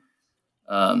can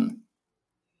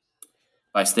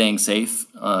by staying safe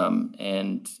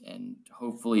and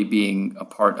hopefully being a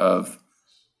part of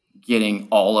getting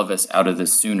all of us out of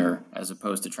this sooner, as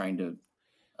opposed to trying to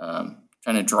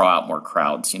draw out more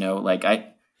crowds. Like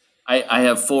I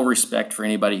have full respect for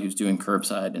anybody who's doing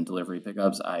curbside and delivery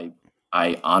pickups. I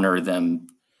honor them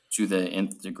to the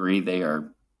nth degree. They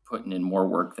are putting in more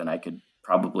work than I could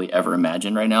probably ever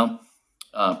imagine right now.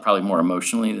 Probably more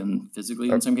emotionally than physically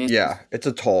in some cases. Yeah, it's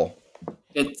a toll.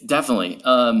 It definitely.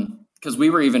 Because we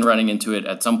were even running into it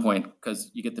at some point,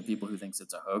 because you get the people who thinks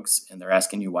it's a hoax and they're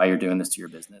asking you why you're doing this to your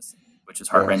business, which is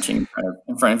heart-wrenching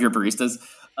in front of your baristas.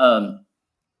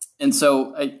 And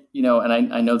so, I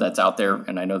know that's out there,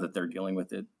 and I know that they're dealing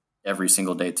with it every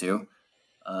single day too.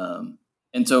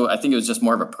 And so I think it was just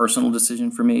more of a personal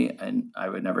decision for me. And I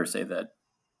would never say that,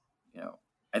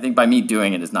 I think by me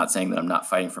doing it is not saying that I'm not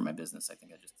fighting for my business. I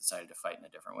think I just decided to fight in a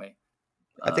different way.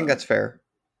 I think that's fair.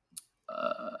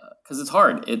 Because it's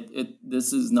hard.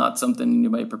 This is not something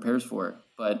anybody prepares for.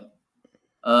 But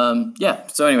yeah.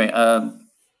 So anyway,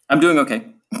 I'm doing okay.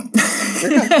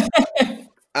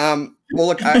 Well,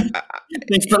 look,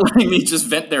 thanks for letting me just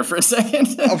vent there for a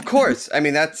second. Of course. I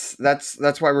mean, that's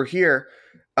why we're here.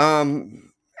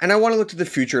 And I want to look to the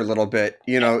future a little bit.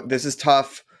 This is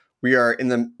tough. We are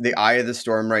in the eye of the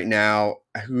storm right now.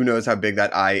 Who knows how big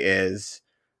that eye is?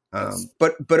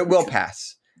 But it will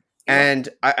pass. And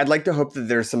I'd like to hope that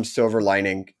there's some silver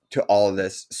lining to all of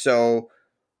this. So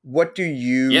what do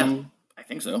you... Yeah, I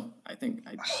think so.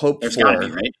 Hope there's for... got to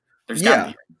be, right? There's got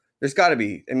to be. There's got to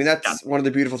be. I mean, that's one of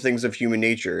the beautiful things of human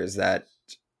nature, is that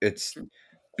it's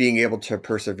being able to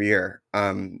persevere.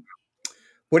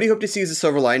 What do you hope to see as a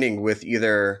silver lining with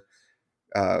either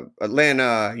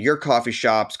Atlanta, your coffee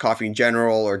shops, coffee in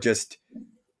general, or just,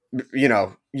 you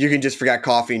can just forget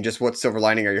coffee, and just what silver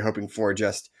lining are you hoping for,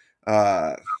 just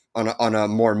on a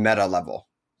more meta level?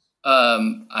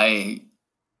 I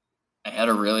had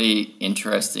a really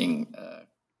interesting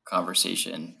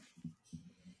conversation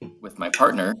with my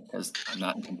partner, because I'm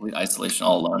not in complete isolation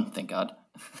all alone, thank God.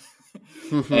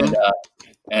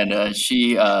 And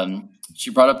she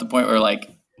brought up the point where, like,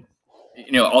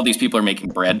 all these people are making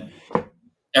bread.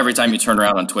 Every time you turn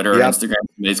around on Twitter or Instagram,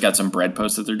 somebody's got some bread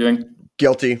posts that they're doing.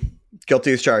 Guilty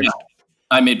as charged. Yeah.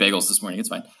 I made bagels this morning. It's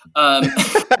fine.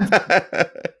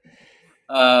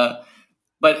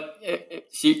 But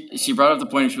she brought up the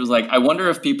point. She was like, I wonder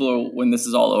if people, when this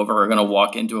is all over, are going to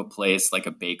walk into a place like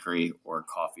a bakery or a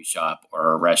coffee shop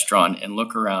or a restaurant and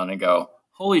look around and go,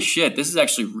 holy shit, this is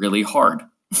actually really hard.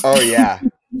 Oh, yeah.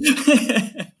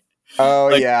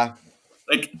 Yeah.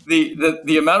 Like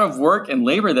the amount of work and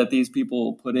labor that these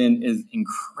people put in is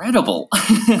incredible.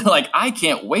 Like, I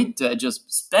can't wait to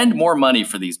just spend more money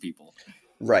for these people.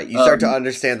 Right. You start to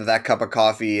understand that cup of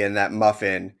coffee and that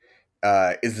muffin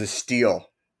is a steal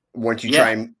once you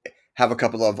try and have a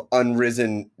couple of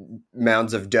unrisen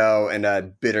mounds of dough and a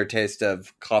bitter taste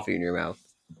of coffee in your mouth.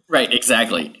 Right.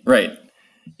 Exactly. Right.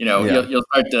 You'll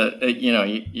start to,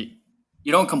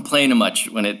 you don't complain much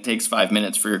when it takes 5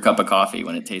 minutes for your cup of coffee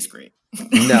when it tastes great.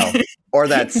 No. Or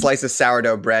that slice of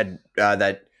sourdough bread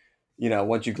that,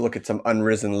 once you look at some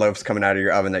unrisen loaves coming out of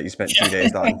your oven that you spent 2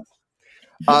 days on.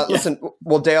 Listen,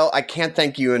 well, Dale, I can't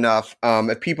thank you enough.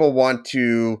 If people want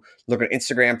to look on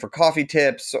Instagram for coffee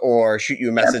tips or shoot you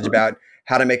a message about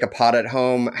how to make a pot at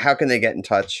home, how can they get in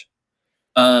touch?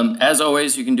 As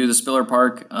always, you can do the Spiller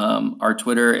Park. Our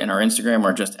Twitter and our Instagram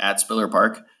are just at Spiller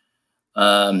Park.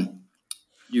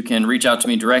 You can reach out to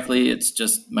me directly. It's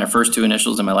just my first two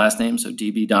initials and my last name. So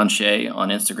DB Don Shea on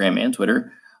Instagram and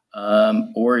Twitter.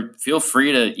 Or feel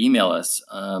free to email us.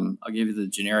 I'll give you the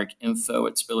generic info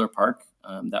at Spiller Park.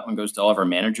 That one goes to all of our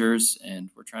managers, and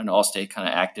we're trying to all stay kind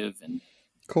of active and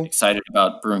excited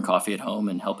about brewing coffee at home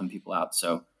and helping people out.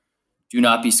 So do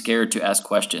not be scared to ask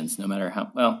questions, no matter how,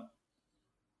 well,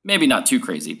 maybe not too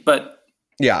crazy, but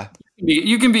yeah,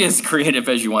 you can be as creative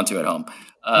as you want to at home.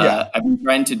 I've been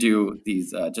trying to do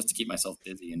these just to keep myself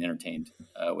busy and entertained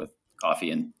with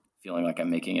coffee and feeling like I'm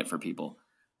making it for people.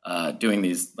 Doing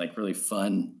these like really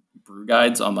fun brew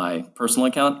guides on my personal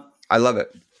account. I love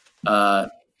it.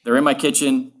 They're in my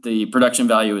kitchen. The production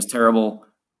value is terrible,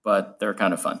 but they're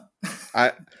kind of fun.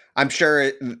 I'm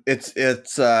sure it's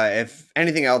if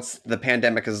anything else, the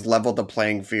pandemic has leveled the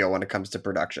playing field when it comes to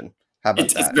production. How about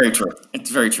It's that? very true. It's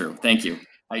very true. Thank you.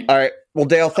 All right. Well,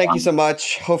 Dale, thank you so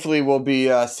much. Hopefully we'll be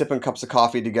sipping cups of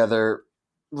coffee together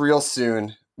real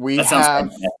soon. That sounds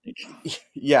fantastic.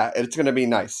 Yeah, it's going to be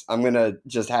nice. I'm going to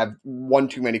just have one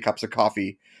too many cups of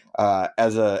coffee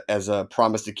as a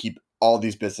promise to keep all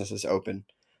these businesses open.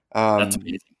 That's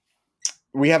amazing.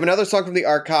 We have another song from the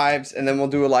archives, and then we'll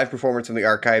do a live performance from the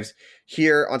archives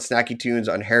here on Snacky Tunes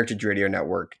on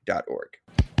heritageradionetwork.org.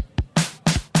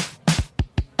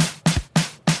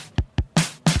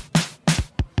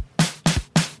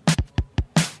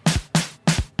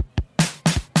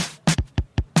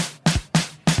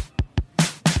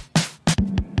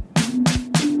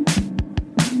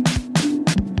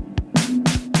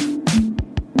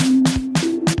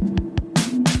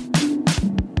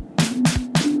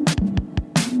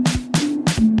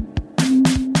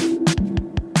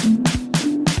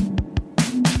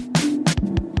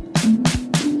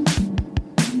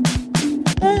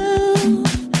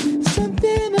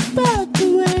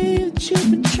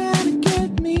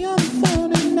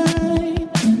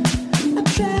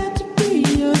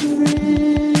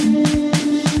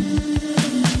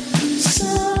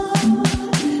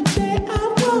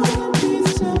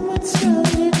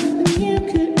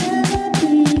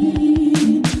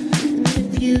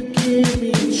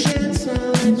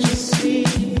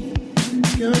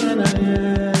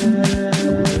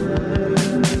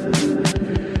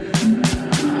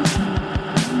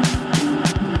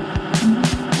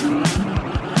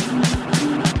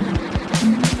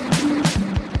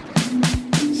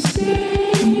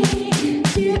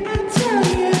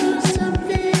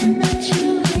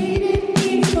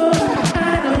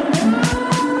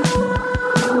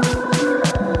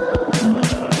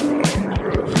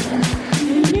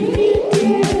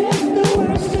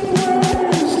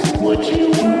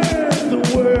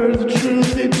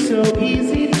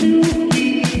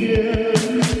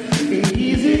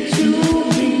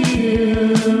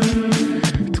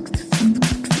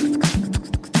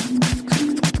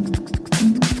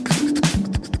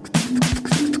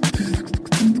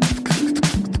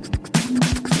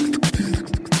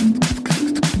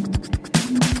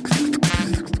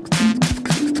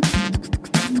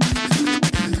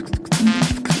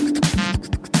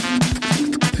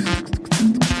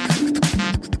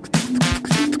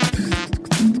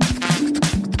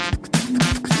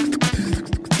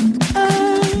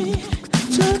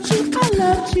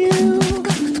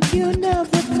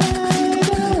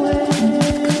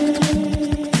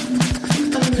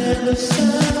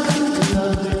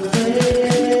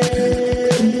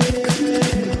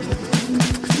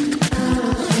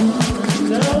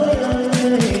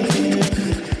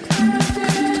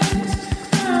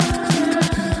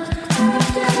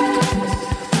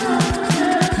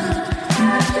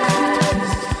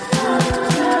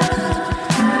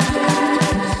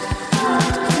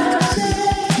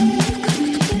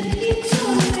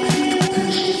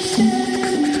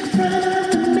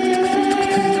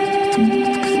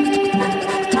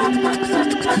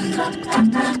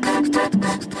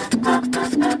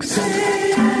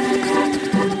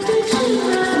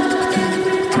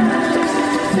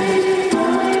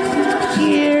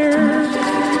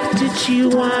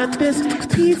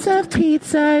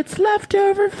 Pizza, it's left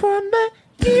over from the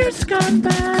years gone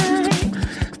by.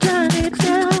 Done it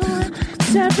down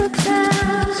several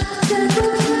times,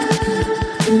 several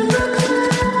times, several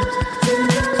times,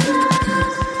 several times.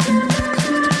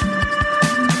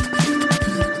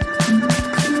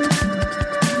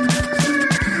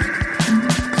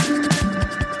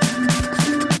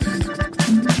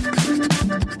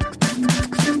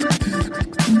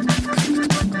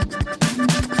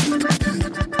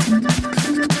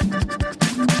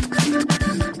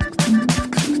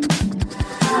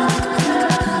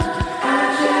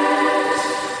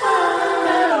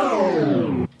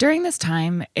 During this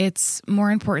time, it's more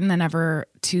important than ever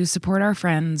to support our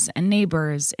friends and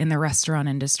neighbors in the restaurant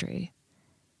industry.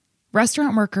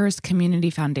 Restaurant Workers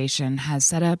Community Foundation has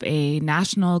set up a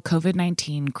national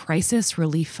COVID-19 crisis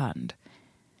relief fund.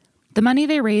 The money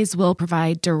they raise will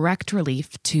provide direct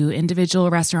relief to individual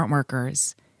restaurant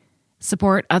workers,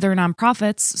 support other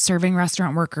nonprofits serving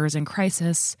restaurant workers in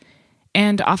crisis,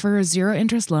 and offer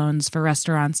zero-interest loans for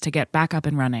restaurants to get back up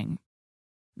and running.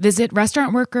 Visit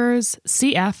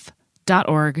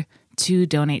restaurantworkerscf.org to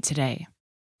donate today.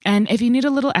 And if you need a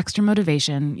little extra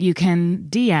motivation, you can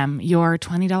DM your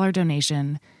 $20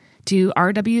 donation to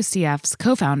RWCF's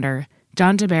co-founder,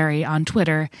 John DeBerry, on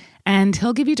Twitter, and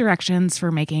he'll give you directions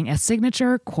for making a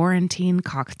signature quarantine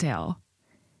cocktail.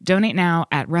 Donate now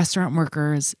at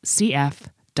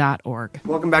restaurantworkerscf.org.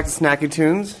 Welcome back to Snacky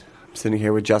Tunes. I'm sitting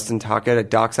here with Justin Tockett at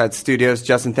Dockside Studios.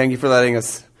 Justin, thank you for letting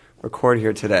us record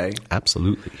here today.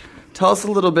 Absolutely. Tell us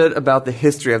a little bit about the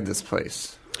history of this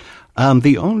place.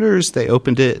 The owners, they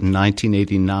opened it in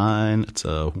 1989. It's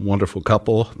a wonderful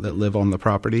couple that live on the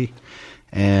property.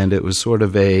 And it was sort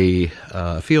of a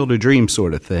field of dreams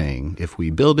sort of thing. If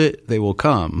we build it, they will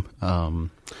come.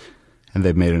 And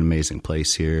they've made an amazing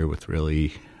place here with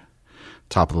really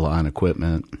top-of-the-line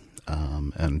equipment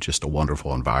and just a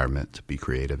wonderful environment to be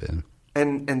creative in.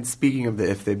 And speaking of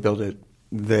if they build it,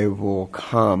 they will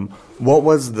come. What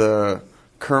was the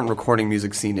current recording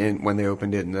music scene when they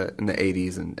opened it in the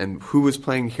 80s? And who was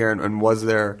playing here? And was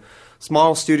there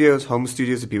small studios, home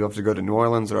studios? Did people have to go to New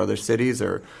Orleans or other cities?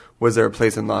 Or was there a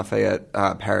place in Lafayette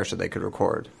Parish that they could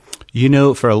record? You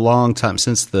know, for a long time,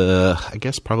 since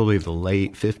probably the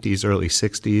late 50s, early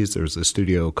 60s, there was a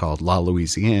studio called La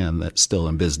Louisiane that's still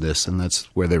in business, and that's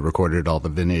where they recorded all the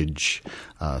vintage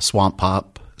swamp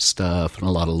pop stuff and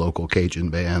a lot of local Cajun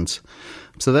bands.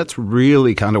 So that's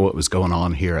really kind of what was going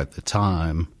on here at the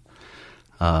time.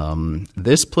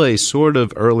 This place sort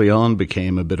of early on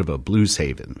became a bit of a blues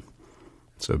haven.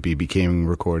 So B.B. King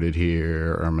recorded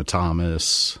here, Irma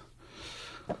Thomas,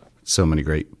 so many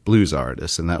great blues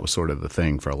artists, and that was sort of the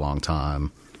thing for a long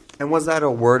time. And was that a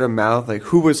word of mouth? Like,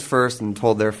 who was first and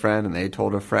told their friend, and they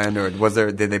told a friend, or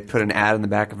did they put an ad in the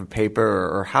back of a paper,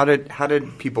 or how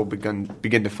did people begin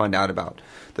to find out about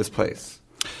this place?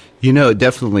 You know,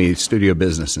 definitely studio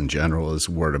business in general is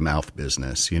word of mouth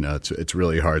business. You know, it's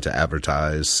really hard to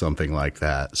advertise something like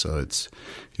that. So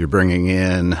you're bringing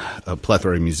in a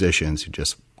plethora of musicians who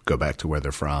just go back to where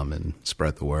they're from and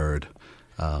spread the word.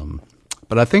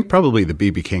 But I think probably the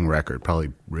B.B. King record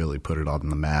probably really put it on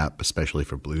the map, especially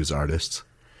for blues artists.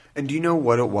 And do you know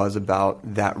what it was about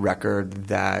that record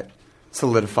that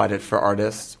solidified it for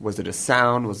artists? Was it a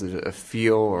sound? Was it a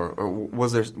feel? Or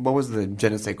what was the je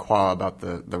ne sais quoi about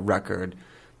the record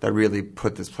that really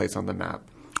put this place on the map?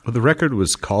 Well, the record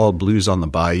was called Blues on the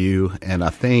Bayou, and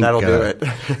I think that'll do it.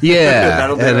 Yeah,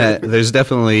 that'll do and it. There's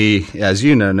definitely, as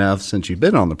you know now, since you've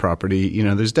been on the property, you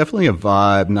know, there's definitely a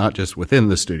vibe not just within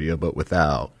the studio but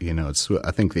without. You know,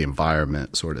 I think the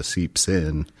environment sort of seeps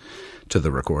in to the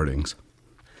recordings.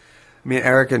 I mean,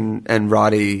 Eric and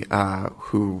Roddy,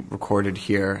 who recorded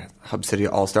here, Hub City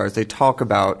All Stars, they talk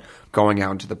about going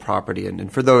out into the property.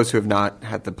 And for those who have not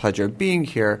had the pleasure of being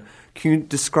here, can you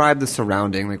describe the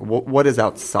surrounding? Like, what is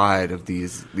outside of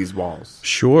these walls?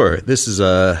 Sure. This is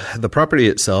the property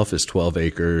itself is 12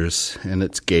 acres, and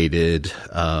it's gated.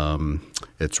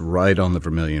 It's right on the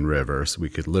Vermilion River, so we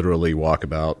could literally walk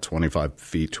about 25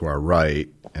 feet to our right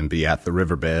and be at the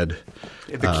riverbed.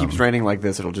 If it keeps raining like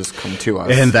this, it'll just come to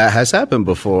us. And that has happened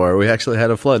before. We actually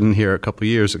had a flood in here a couple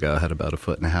years ago. Had about 1.5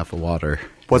 feet of water.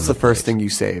 What's the first thing you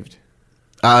saved?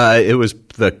 It was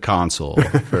the console.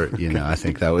 I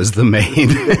think that was the main.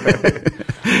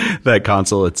 That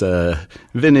console, it's a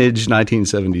vintage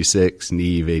 1976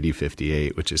 Neve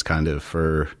 8058, which is kind of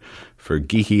for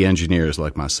geeky engineers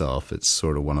like myself. It's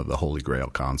sort of one of the holy grail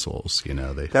consoles. You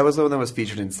know, that was the one that was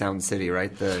featured in Sound City,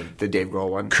 right? The Dave Grohl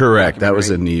one. Correct. That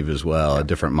was a Neve as well, a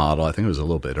different model. I think it was a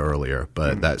little bit earlier,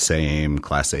 but that same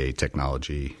Class A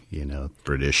technology. You know,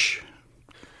 British.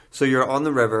 So you're on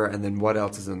the river, and then what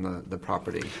else is in the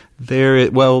property?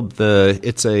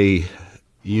 It's a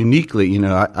uniquely, you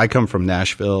know, I come from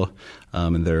Nashville,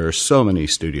 and there are so many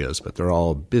studios, but they're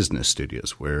all business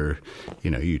studios where, you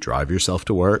know, you drive yourself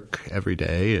to work every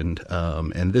day, and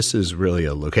this is really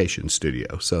a location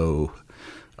studio. So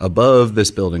above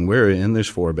this building we're in, there's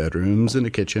 4 bedrooms and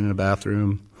a kitchen and a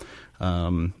bathroom,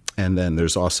 and then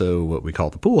there's also what we call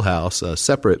the pool house, a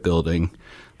separate building.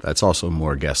 That's also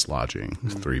more guest lodging,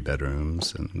 3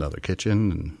 bedrooms and another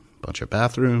kitchen and a bunch of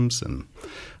bathrooms. And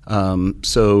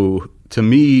so to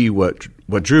me, what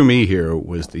drew me here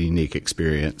was the unique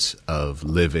experience of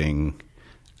living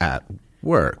at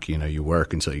work. You know, you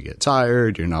work until you get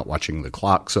tired. You're not watching the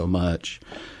clock so much.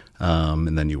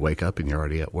 And then you wake up and you're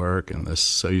already at work.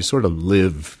 So you sort of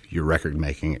live your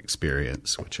record-making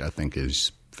experience, which I think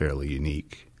is fairly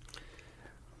unique.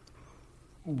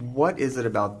 What is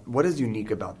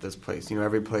unique about this place? You know,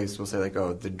 every place will say like,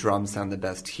 oh, the drums sound the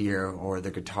best here, or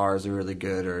the guitars are really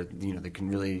good, or, you know, they can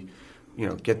really, you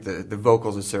know, get the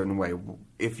vocals a certain way.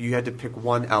 If you had to pick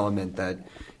one element that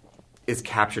is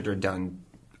captured or done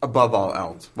above all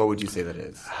else, what would you say that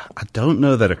is? I don't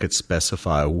know that I could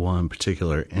specify one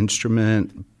particular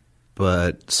instrument,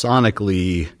 but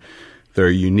sonically, there are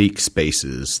unique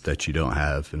spaces that you don't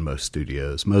have in most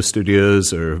studios. Most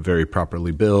studios are very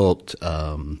properly built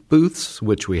booths,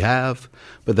 which we have,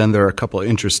 but then there are a couple of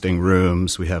interesting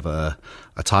rooms. We have a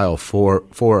tile a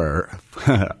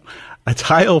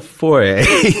tile foyer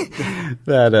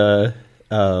that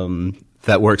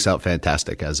that works out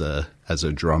fantastic as a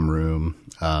drum room.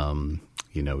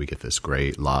 We get this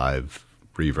great live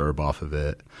reverb off of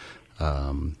it.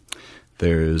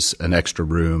 There's an extra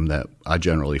room that I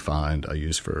generally find I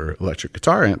use for electric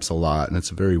guitar amps a lot, and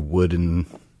it's a very wooden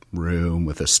room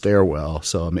with a stairwell,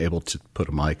 so I'm able to put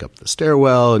a mic up the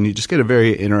stairwell, and you just get a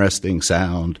very interesting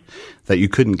sound that you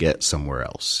couldn't get somewhere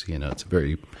else. It's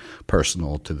very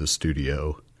personal to the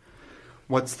studio.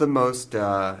 What's the most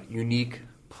unique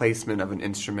placement of an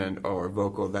instrument or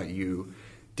vocal that you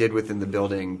did within the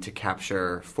building to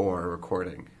capture for a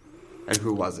recording? And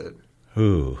who was it?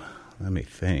 Ooh, let me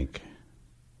think.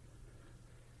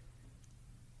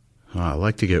 I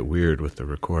like to get weird with the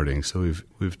recording, so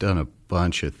we've done a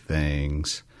bunch of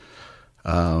things.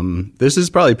 This is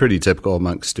probably pretty typical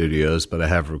amongst studios, but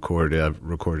I've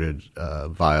recorded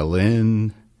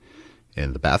violin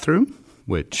in the bathroom,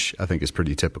 which I think is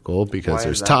pretty typical because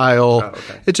there's tile. Oh,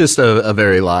 okay. It's just a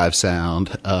very live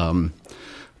sound.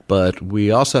 But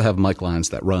we also have mic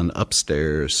lines that run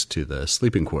upstairs to the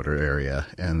sleeping quarter area,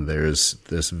 and there's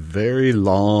this very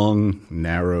long,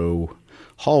 narrow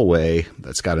hallway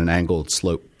that's got an angled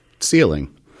slope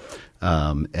ceiling,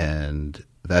 and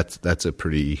that's a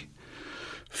pretty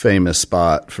famous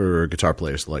spot for guitar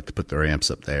players that like to put their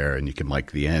amps up there, and you can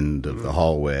mic the end of the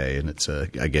hallway, and it's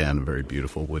again a very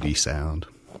beautiful woody sound.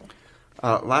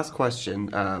 Last question.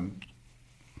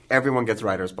 Everyone gets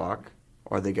writer's block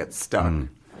or they get stuck.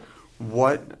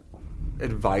 What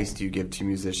advice do you give to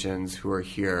musicians who are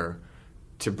here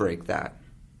to break that?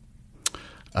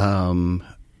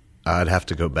 I'd have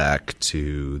to go back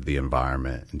to the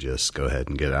environment and just go ahead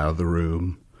and get out of the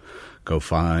room.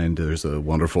 There's a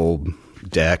wonderful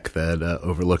deck that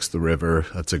overlooks the river.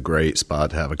 That's a great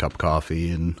spot to have a cup of coffee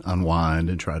and unwind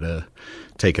and try to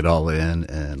take it all in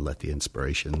and let the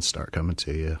inspiration start coming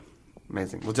to you.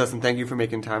 Amazing. Well, Justin, thank you for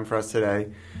making time for us today.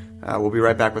 We'll be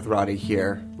right back with Roddy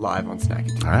here live on Snacky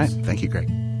Tunes. All right. Thank you, Greg.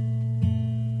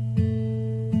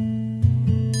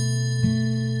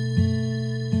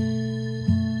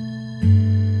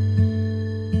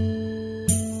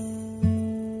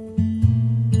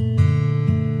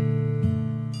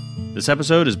 This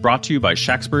episode is brought to you by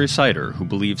Shacksbury Cider, who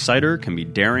believe cider can be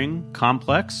daring,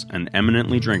 complex, and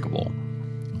eminently drinkable.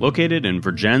 Located in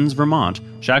Vergennes, Vermont,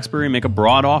 Shacksbury make a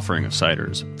broad offering of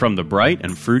ciders, from the bright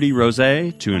and fruity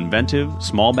rosé to inventive,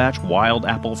 small-batch wild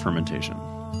apple fermentation.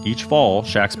 Each fall,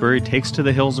 Shacksbury takes to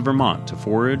the hills of Vermont to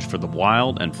forage for the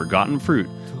wild and forgotten fruit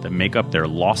that make up their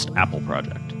Lost Apple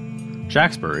Project.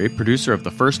 Shacksbury, producer of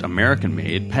the first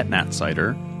American-made Pet Nat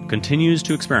cider, continues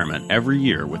to experiment every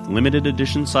year with limited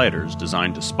edition ciders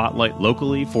designed to spotlight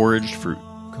locally foraged fruit.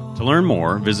 To learn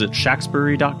more, visit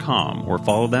shacksbury.com or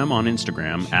follow them on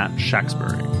Instagram at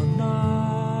Shacksbury.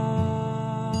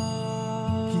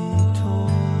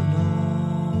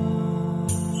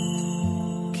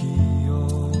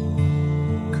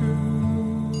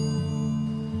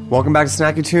 Welcome back to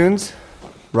Snacky Tunes.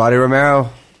 Roddy Romero,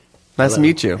 nice to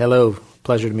meet you. Hello.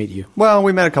 Pleasure to meet you. Well,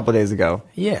 we met a couple of days ago.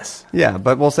 Yes. Yeah,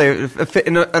 but we'll say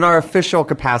in our official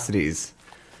capacities,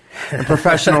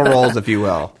 professional roles, if you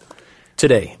will.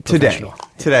 Today.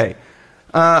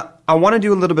 I want to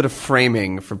do a little bit of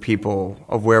framing for people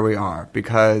of where we are,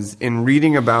 because in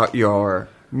reading about your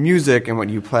music and what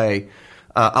you play,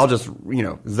 I'll just,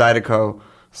 Zydeco,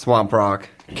 swamp rock,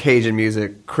 Cajun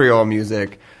music, Creole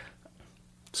music.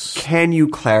 Can you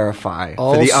clarify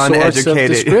all for the uneducated sorts of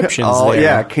descriptions there.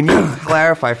 Yeah, can you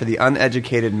clarify for the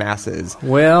uneducated masses?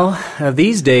 Well,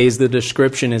 these days the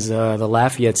description is the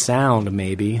Lafayette sound,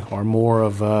 maybe, or more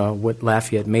of what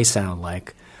Lafayette may sound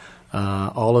like.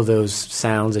 All of those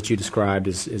sounds that you described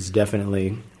is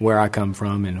definitely where I come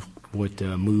from and what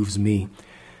moves me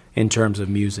in terms of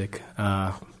music.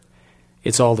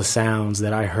 It's all the sounds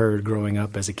that I heard growing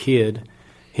up as a kid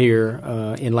here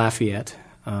in Lafayette.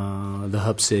 The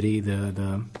hub city,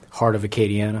 the heart of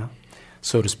Acadiana,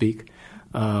 so to speak.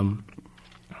 From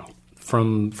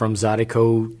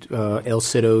Zydeco, El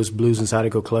Cido's Blues and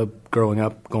Zydeco Club, growing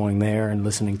up, going there and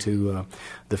listening to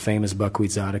the famous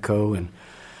Buckwheat Zydeco, and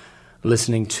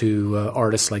listening to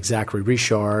artists like Zachary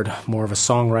Richard, more of a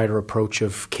songwriter approach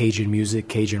of Cajun music,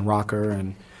 Cajun rocker,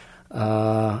 and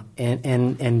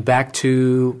back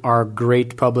to our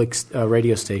great public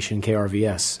radio station,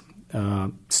 KRVS,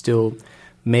 still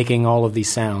making all of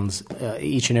these sounds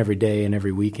each and every day and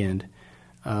every weekend.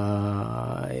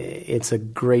 It's a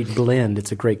great blend.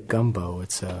 It's a great gumbo.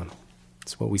 It's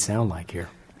what we sound like here.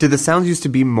 Did the sounds used to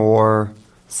be more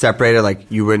separated? Like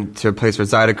you went to a place for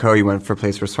Zydeco, you went for a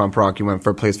place for swamp rock, you went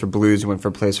for a place for blues, you went for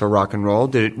a place for rock and roll.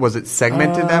 Was it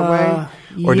segmented that way?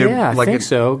 Or I think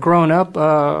so. Growing up,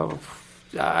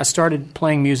 I started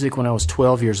playing music when I was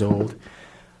 12 years old.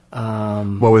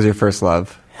 What was your first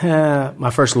love? My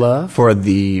first love? For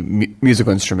the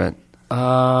musical instrument?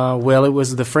 Well, it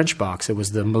was the French box. It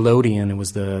was the melodeon. It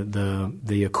was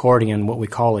the accordion, what we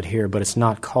call it here, but it's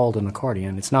not called an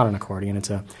accordion. It's not an accordion. It's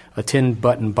a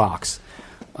 10-button box.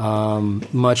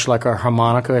 Much like our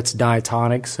harmonica, it's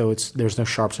diatonic, so there's no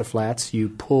sharps or flats. You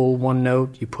pull one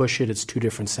note, you push it, it's two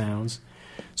different sounds.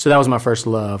 So that was my first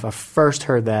love. I first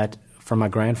heard that from my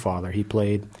grandfather. He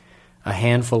played a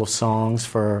handful of songs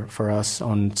for us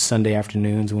on Sunday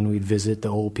afternoons when we'd visit the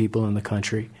old people in the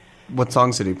country. What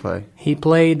songs did he play? He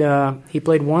played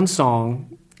one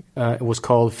song. It was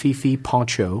called Fifi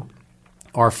Poncho,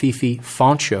 or Fifi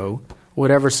Fancho,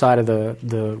 whatever side of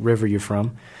the river you're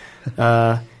from.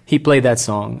 He played that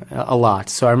song a lot,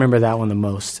 so I remember that one the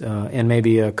most, and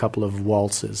maybe a couple of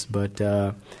waltzes. But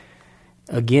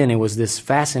again, it was this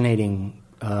fascinating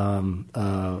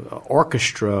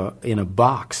orchestra in a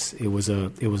box. It was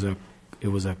a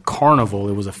carnival.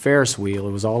 It was a Ferris wheel.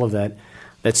 It was all of that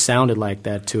sounded like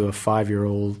that to a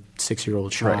 5-year-old,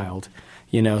 6-year-old child.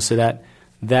 Right. So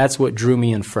that's what drew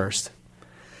me in first.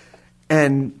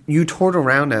 And you toured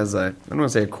around as I don't want to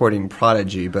say accordion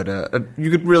prodigy, but you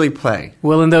could really play.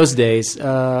 Well, in those days,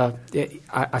 I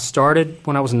started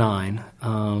when I was 9.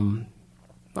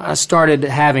 I started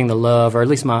having the love, or at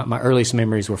least my earliest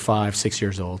memories were 5, 6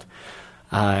 years old.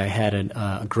 I had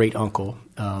a great uncle,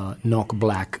 Noncle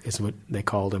Black is what they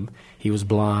called him. He was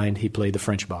blind. He played the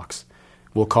French box.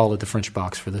 We'll call it the French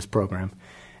box for this program.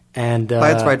 And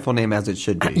by its rightful name, as it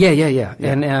should be. Yeah.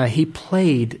 And he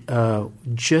played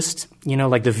just,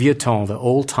 like the vieux temps, the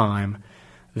old time,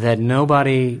 that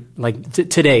nobody,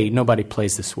 today, nobody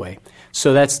plays this way.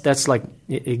 So that's like,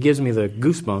 it gives me the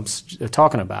goosebumps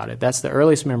talking about it. That's the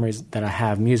earliest memories that I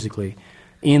have musically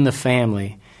in the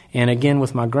family. And again,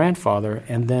 with my grandfather.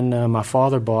 And then my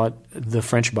father bought the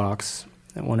French box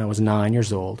when I was 9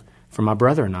 years old for my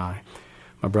brother and I.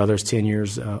 My brother's 10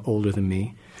 years older than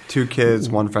me. 2 kids,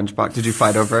 1 French box. Did you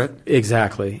fight over it?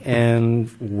 Exactly. And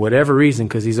whatever reason,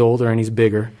 because he's older and he's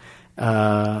bigger,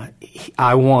 I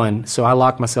won. So I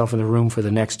locked myself in the room for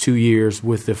the next 2 years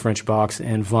with the French box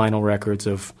and vinyl records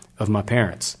of my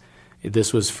parents.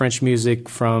 This was French music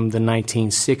from the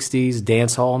 1960s,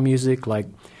 dance hall music, like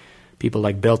people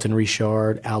like Belton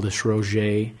Richard, Aldous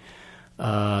Roger.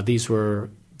 This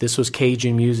was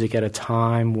Cajun music at a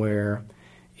time where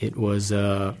it was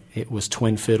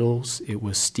twin fiddles, it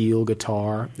was steel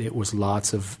guitar, it was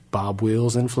lots of Bob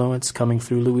Wills influence coming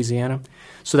through Louisiana.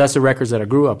 So that's the records that I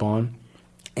grew up on.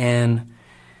 And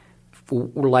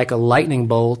like a lightning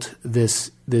bolt, this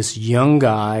young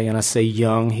guy, and I say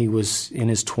young, he was in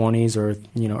his 20s or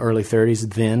early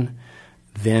 30s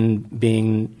then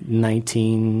being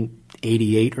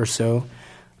 1988 or so,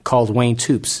 called Wayne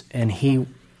Toups. And he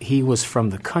was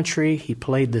from the country. He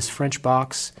played this French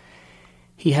box.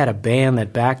 He had a band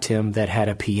that backed him that had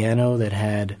a piano, that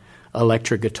had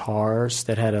electric guitars,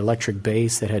 that had electric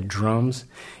bass, that had drums.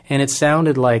 And it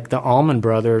sounded like the Allman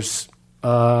Brothers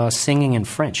singing in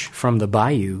French from the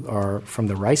bayou or from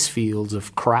the rice fields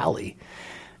of Crowley.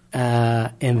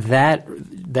 And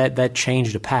that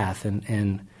changed a path,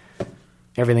 and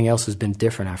everything else has been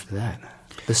different after that.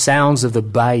 The sounds of the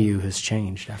bayou has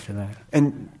changed after that.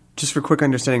 And just for quick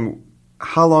understanding,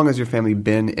 how long has your family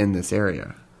been in this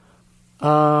area?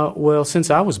 Well,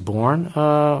 since I was born,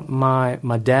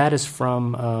 my dad is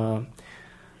from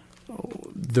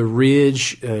the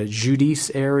Ridge, Giudice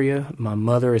area. My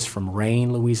mother is from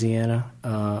Rayne, Louisiana,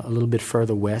 a little bit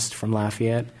further west from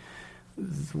Lafayette.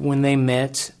 When they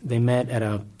met at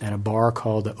a bar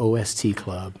called the OST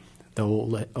Club, the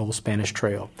old Spanish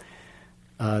Trail.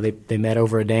 They met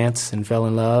over a dance and fell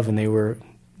in love, and they were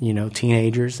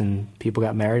teenagers, and people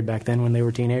got married back then when they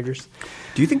were teenagers.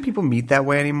 Do you think people meet that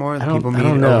way anymore? People meet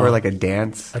over like a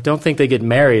dance? I don't think they get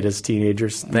married as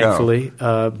teenagers, thankfully.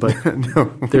 No. But no.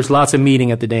 There's lots of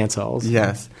meeting at the dance halls.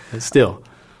 Yes. Still.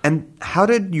 And how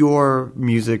did your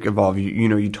music evolve?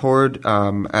 You toured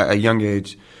at a young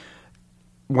age.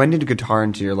 When did guitar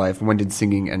enter your life? When did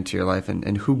singing enter your life?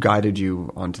 And who guided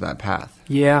you onto that path?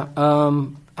 Yeah.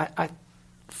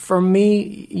 For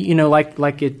me,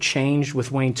 like it changed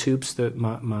with Wayne Toups.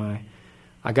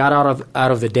 I got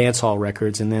out of the dance hall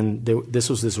records, and then this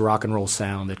was this rock and roll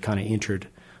sound that kind of entered,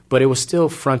 but it was still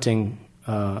fronting.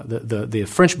 The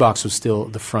French box was still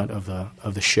the front of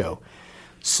the show.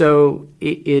 So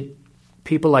it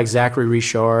people like Zachary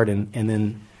Richard, and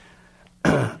then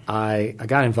I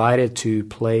got invited to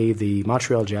play the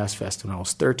Montreal Jazz Fest when I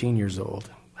was 13 years old.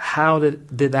 How did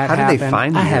that happen? How did they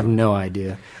find you? I have no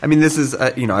idea. I mean, this is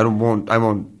I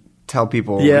won't tell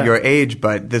people your age,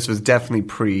 but this was definitely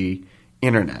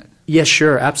pre-internet. Yes,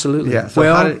 sure, absolutely. Yeah. So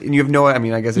and you have no. I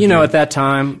mean, I guess if at that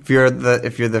time, if you're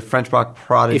the French rock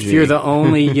prodigy, if you're the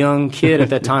only young kid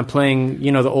at that time playing,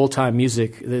 the old time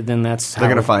music, then that's how they're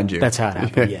going to find you. That's how it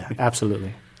happened. Yeah, absolutely.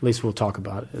 At least we'll talk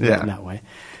about it in that way.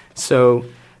 So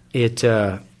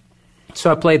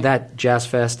So I played that jazz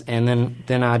fest, and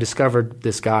then I discovered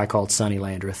this guy called Sonny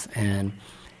Landreth, and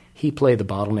he played the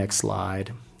bottleneck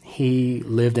slide. He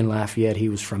lived in Lafayette. He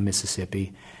was from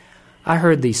Mississippi. I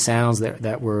heard these sounds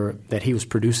that he was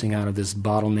producing out of this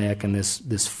bottleneck and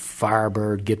this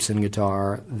Firebird Gibson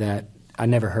guitar that I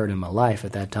never heard in my life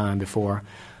at that time before.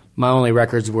 My only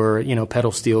records were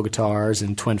pedal steel guitars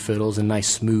and twin fiddles and nice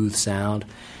smooth sound,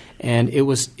 and it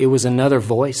was another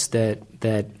voice that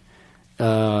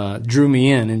drew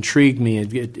me in, intrigued me.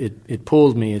 It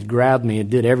pulled me, it grabbed me,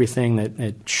 it did everything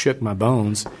that shook my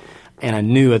bones. And I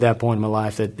knew at that point in my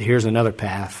life that here's another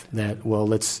path. That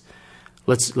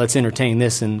let's entertain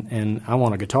this, and I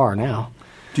want a guitar now.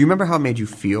 Do you remember how it made you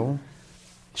feel?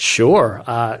 Sure.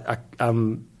 I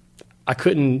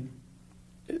couldn't.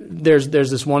 There's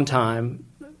this one time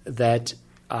that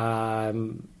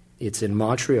it's in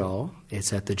Montreal.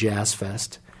 It's at the Jazz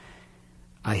Fest.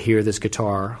 I hear this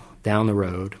guitar down the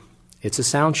road. It's a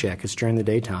sound check. It's during the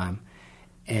daytime.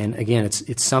 And again,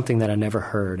 it's something that I never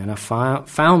heard. And I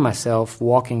found myself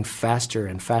walking faster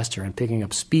and faster and picking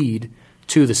up speed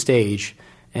to the stage,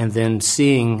 and then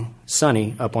seeing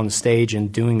Sonny up on the stage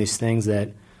and doing these things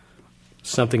that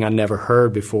something I never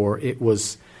heard before.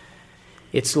 It's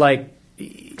like,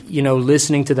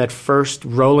 listening to that first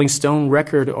Rolling Stone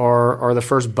record or the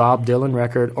first Bob Dylan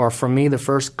record, or for me, the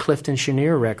first Clifton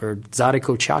Chenier record,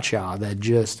 Zydeco Cha-Cha, that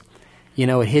just,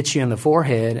 it hits you in the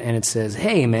forehead and it says,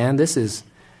 hey, man, this is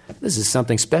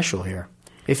something special here.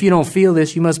 If you don't feel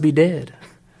this, you must be dead.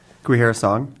 Can we hear a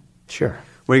song? Sure.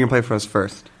 What are you going to play for us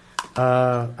first?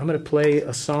 I'm going to play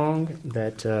a song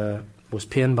that was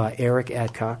penned by Eric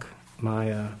Adcock,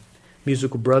 my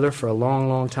musical brother for a long,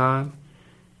 long time.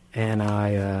 And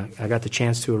I got the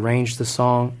chance to arrange the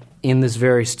song in this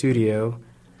very studio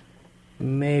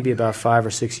maybe about 5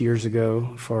 or 6 years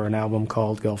ago for an album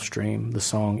called Gulfstream. The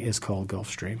song is called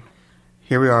Gulfstream.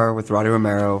 Here we are with Roddy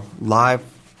Romero, live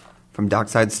from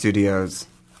Dockside Studios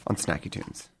on Snacky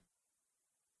Tunes.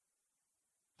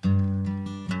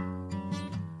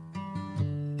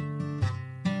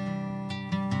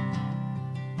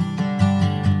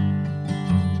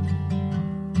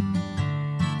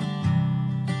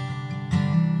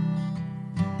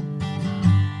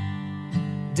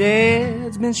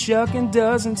 Dad's been shucking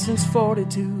dozens since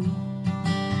 42.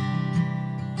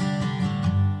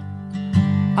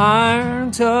 Iron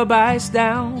tub ice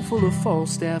down full of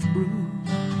Falstaff brew.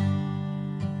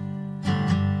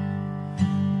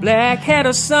 Black had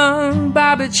a son,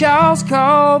 Bobby Charles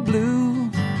called Blue.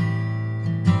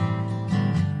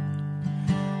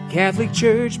 Catholic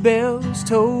church bells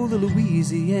toll the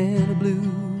Louisiana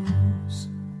blues.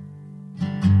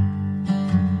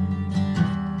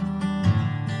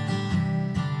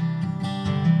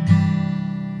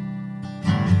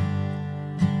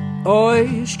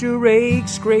 Oyster rake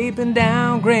scraping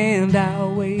down Grand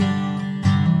Isle Way.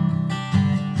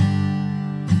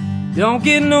 Don't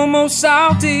get no more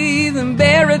salty than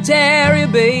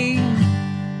Barataria Bay.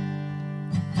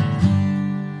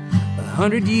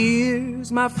 100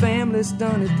 years my family's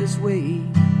done it this way.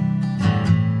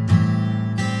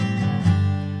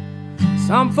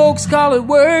 Some folks call it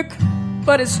work,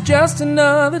 but it's just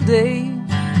another day.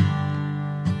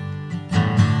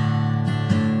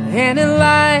 And in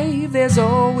life there's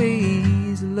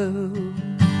always love.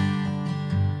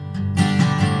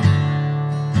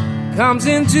 Comes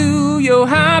into your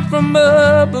heart from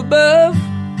up above.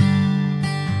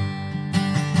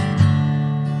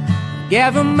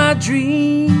 Gather my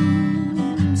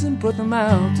dreams and put them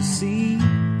out to sea.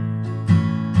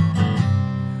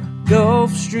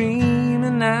 Gulf Stream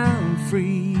and I'm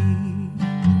free.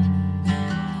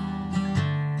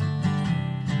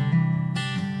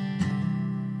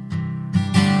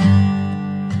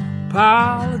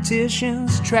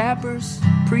 Politicians, trappers,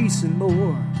 priests and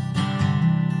more,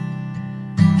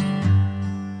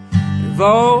 they've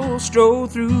all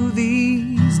strolled through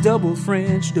these double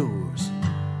French doors.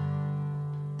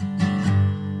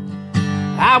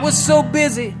 I was so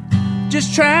busy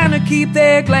just trying to keep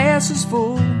their glasses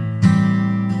full.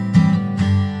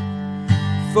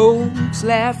 Folks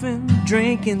laughing,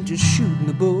 drinking, just shooting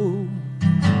the bull.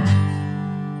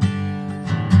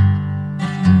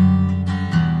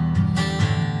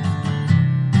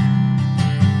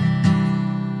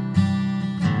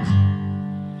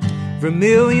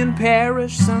 Vermilion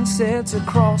Parish sunsets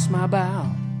across my bow.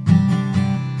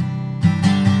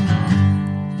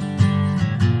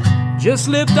 Just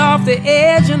slipped off the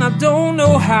edge and I don't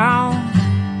know how.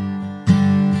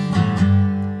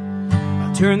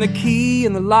 I turn the key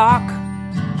in the lock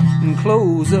and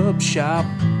close up shop.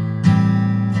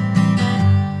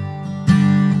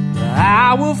 The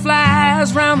hour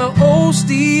flies round the old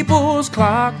steeple's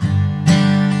clock.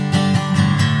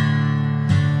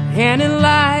 And in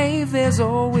life there's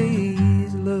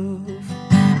always love.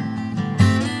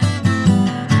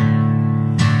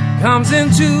 Comes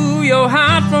into your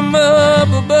heart from up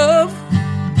above.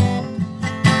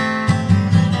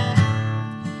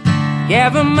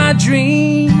 Gather my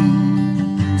dreams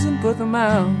and put them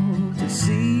out to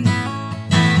sea.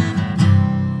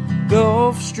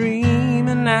 Gulf Stream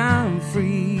and I'm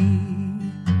free.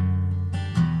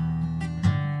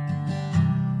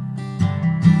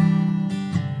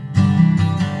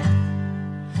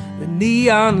 The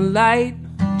neon light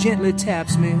gently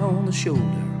taps me on the shoulder.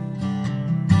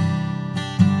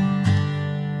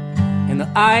 And the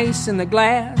ice in the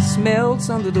glass melts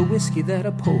under the whiskey that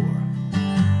I pour.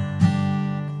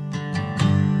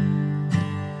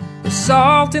 The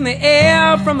salt in the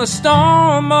air from the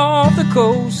storm off the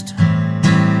coast.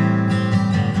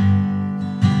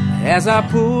 As I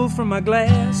pull from my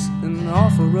glass and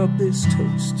offer up this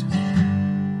toast.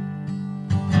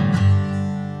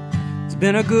 It's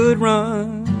been a good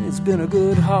run, it's been a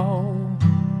good haul.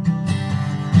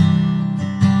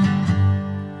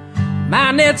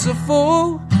 My nets are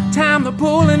full, time to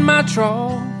pull in my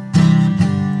trawl.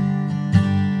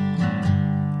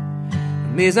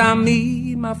 Mes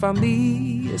amis, ma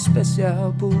famille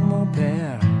spéciale pour mon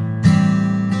père.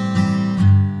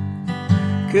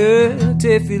 Que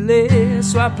tes filets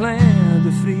soient pleins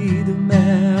de fruits de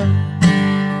mer.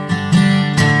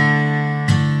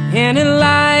 And in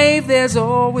life there's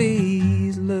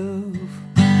always love.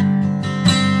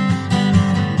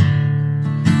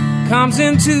 Comes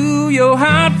into your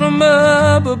heart from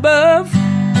up above.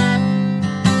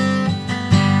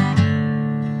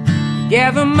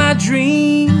 Gather my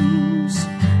dreams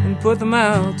and put them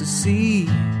out to sea.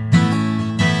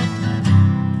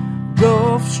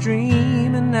 Gulf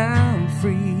Stream and I'm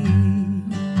free.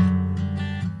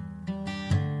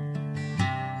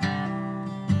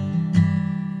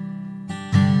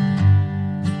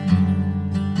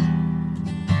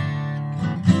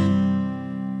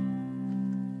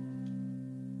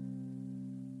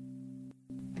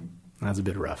 That's a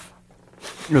bit rough.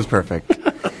 It was perfect.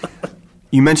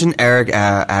 You mentioned Eric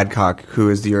Adcock, who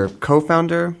is your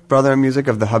co-founder, brother in music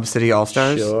of the Hub City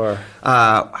All-Stars. Sure.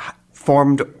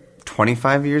 Formed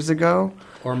 25 years ago?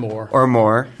 Or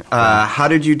more. How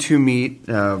did you two meet?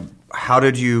 How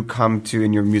did you come to,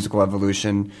 in your musical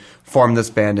evolution, form this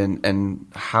band, and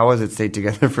how has it stayed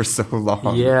together for so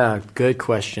long? Yeah, good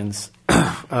questions.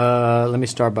 Let me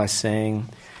start by saying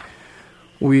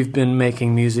we've been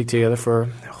making music together for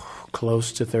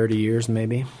close to 30 years,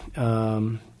 maybe.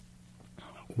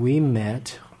 We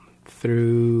met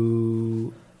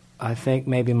through, I think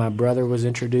maybe my brother was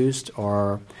introduced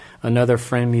or another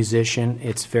friend musician.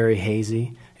 It's very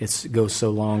hazy. It goes so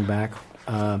long back.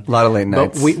 A lot of late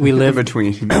nights. But we lived in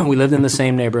between. We lived in the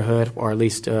same neighborhood, or at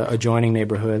least adjoining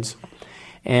neighborhoods,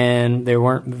 and there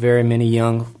weren't very many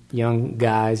young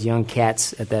guys, young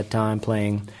cats at that time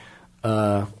playing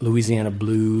Louisiana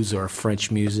blues or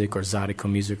French music or Zydeco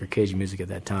music or Cajun music at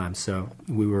that time. So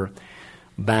we were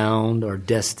bound or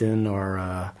destined,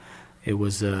 or it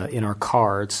was in our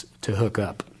cards to hook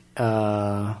up.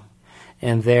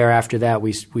 And after that,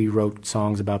 we wrote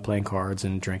songs about playing cards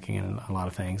and drinking and a lot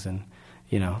of things, and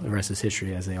the rest is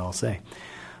history, as they all say.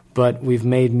 But we've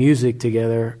made music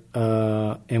together,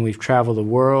 and we've traveled the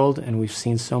world, and we've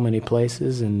seen so many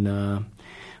places, and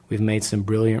we've made some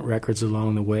brilliant records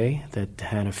along the way that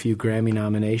had a few Grammy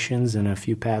nominations and a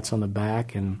few pats on the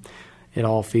back, and it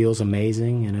all feels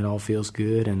amazing, and it all feels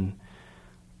good, and,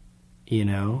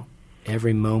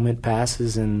 every moment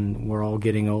passes and we're all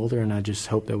getting older, and I just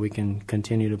hope that we can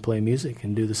continue to play music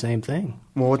and do the same thing.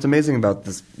 Well, what's amazing about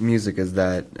this music is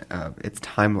that it's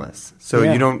timeless. So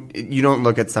Yeah. you don't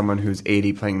look at someone who's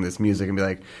 80 playing this music and be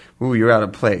like, "Ooh, you're out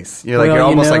of place." You're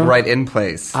almost like right in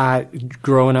place.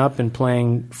 Growing up and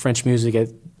playing French music at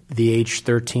the age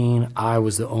 13, I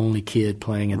was the only kid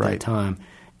playing at that time,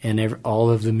 and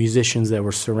all of the musicians that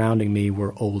were surrounding me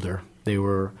were older. They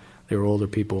were older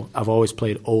people. I've always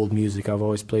played old music. I've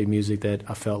always played music that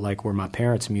I felt like were my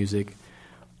parents' music.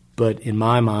 But in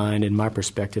my mind, in my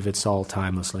perspective, it's all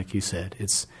timeless, like you said.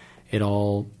 It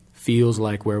all feels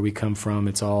like where we come from.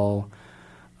 It's all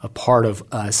a part of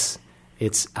us.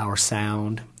 It's our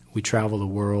sound. We travel the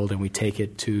world and we take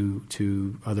it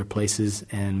to other places,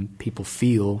 and people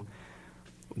feel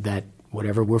that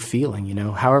whatever we're feeling, you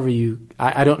know. However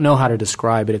I don't know how to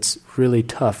describe it. It's really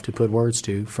tough to put words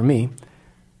to for me,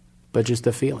 but just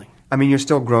the feeling. I mean, you're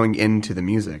still growing into the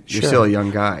music. You're Sure. still a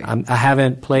young guy. I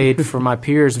haven't played for my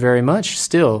peers very much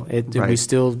still. Right. We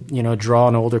still, draw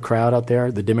an older crowd out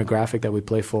there. The demographic that we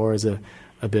play for is a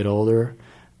bit older.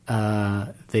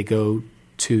 They go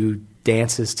to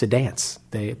dances to dance.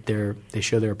 They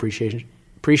show their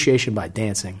appreciation by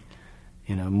dancing,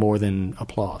 more than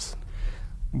applause.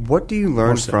 What do you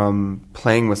learn from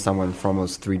playing with someone for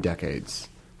almost 3 decades?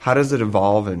 How does it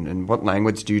evolve, and what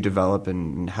language do you develop,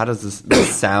 and how does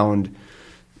this sound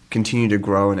continue to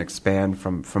grow and expand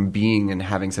from being and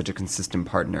having such a consistent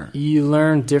partner? You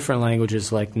learn different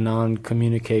languages, like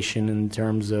non-communication in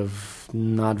terms of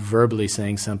not verbally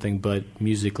saying something, but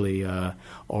musically,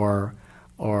 or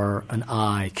an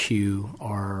eye cue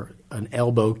or an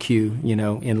elbow cue,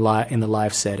 in the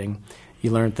live setting. You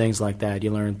learn things like that.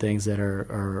 You learn things that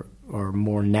are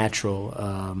more natural.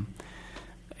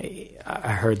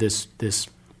 I heard this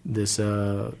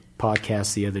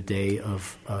podcast the other day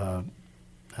of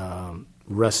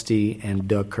Rusty and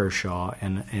Doug Kershaw,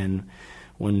 and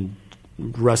when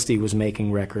Rusty was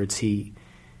making records, he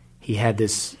had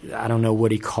this, I don't know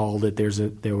what he called it.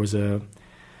 There was a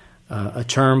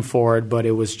term for it, but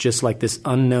it was just like this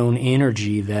unknown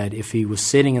energy that if he was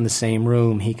sitting in the same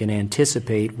room, he can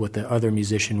anticipate what the other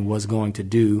musician was going to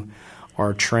do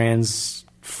or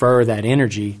transfer that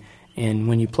energy. And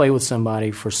when you play with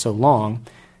somebody for so long,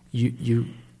 you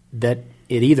that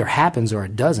it either happens or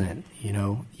it doesn't.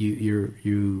 You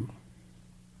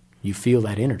feel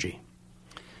that energy.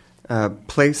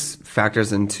 Place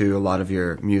factors into a lot of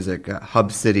your music.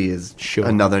 Hub City is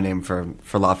another name for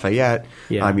Lafayette.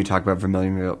 Yeah. You talk about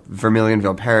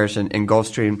Vermilionville Parish and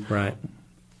Gulfstream. Right.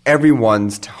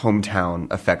 Everyone's hometown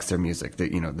affects their music. The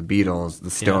Beatles, the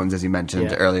Stones, as you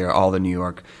mentioned earlier, all the New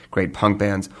York great punk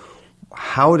bands.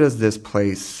 How does this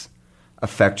place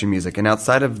affect your music? And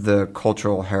outside of the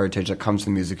cultural heritage that comes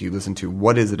from the music you listen to,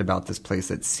 what is it about this place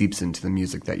that seeps into the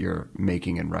music that you're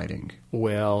making and writing?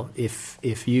 Well,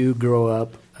 if you grow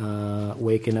up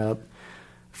waking up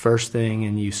first thing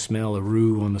and you smell a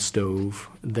roux on the stove,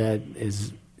 that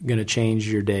is going to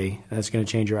change your day. That's going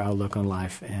to change your outlook on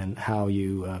life and how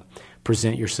you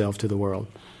present yourself to the world.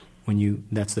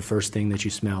 That's the first thing that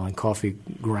you smell, and coffee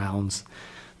grounds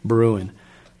brewing.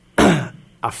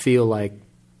 I feel like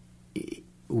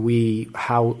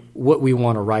what we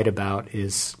want to write about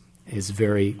is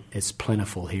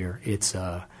plentiful here.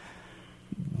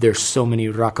 There's so many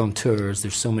raconteurs,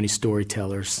 there's so many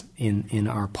storytellers in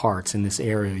our parts in this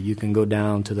area. You can go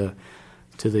down to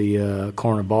the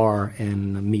corner bar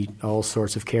and meet all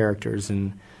sorts of characters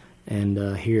and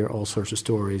hear all sorts of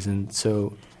stories. And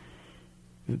so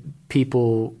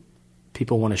people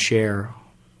want to share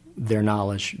their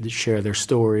knowledge, share their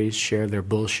stories, share their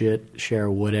bullshit,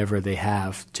 share whatever they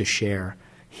have to share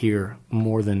here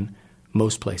more than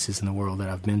most places in the world that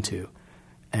I've been to.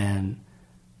 And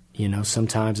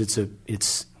sometimes it's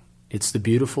the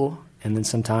beautiful, and then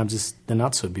sometimes it's the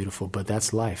not so beautiful, but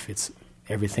that's life. It's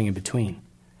everything in between.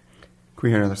 Can we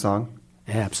hear another song?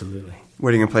 Yeah, absolutely. What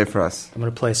are you going to play for us? I'm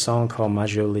going to play a song called Ma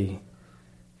Jolie,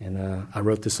 and I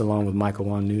wrote this along with Michael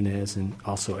Juan Nunez and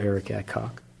also Eric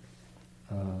Adcock.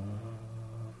 And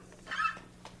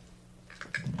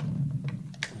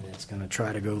it's going to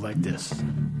try to go like this.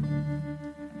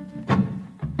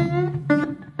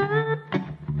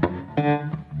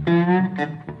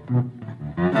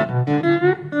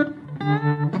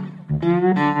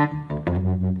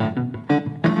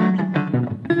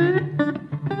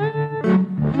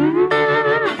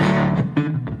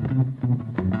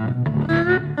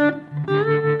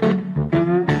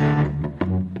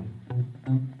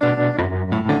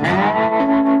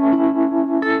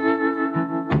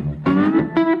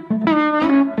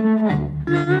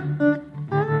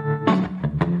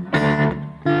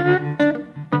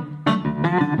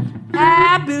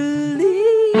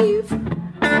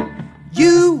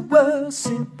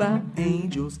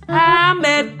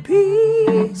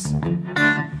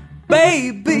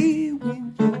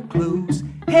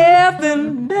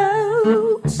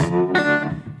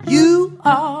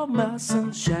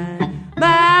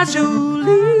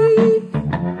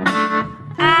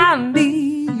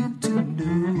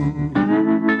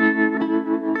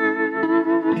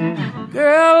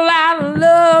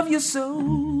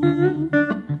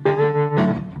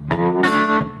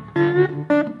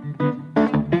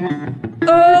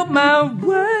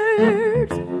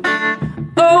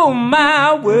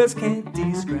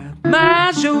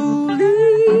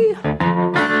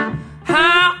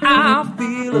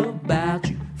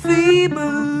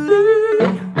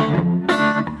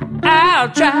 I'll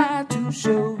try to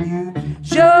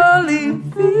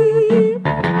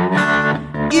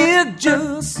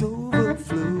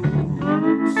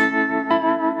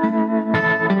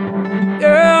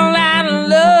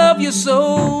you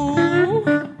so.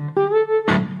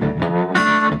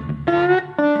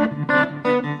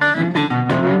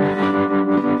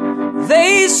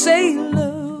 They say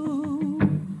love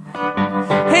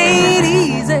ain't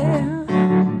easy.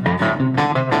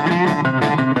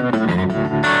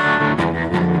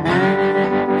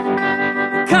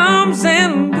 It comes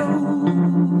and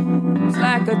goes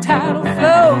like a tidal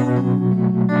flow.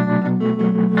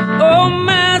 Oh,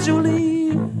 my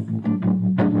Julie,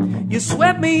 you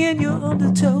swept me in your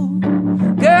undertow.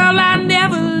 Girl, I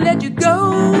never let you go.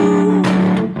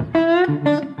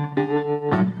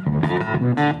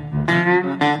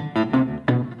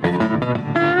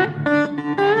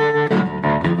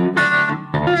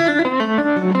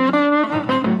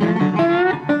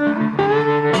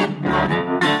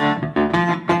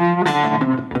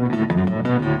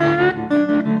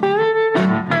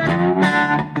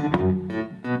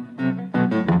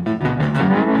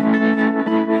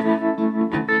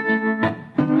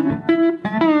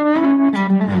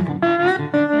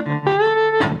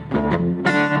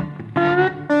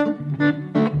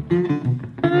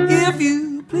 If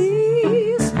you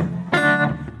please,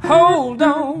 hold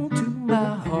on to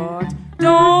my heart.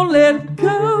 Don't let it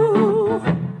go.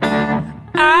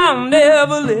 I'll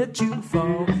never let you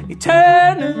fall.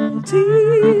 Eternity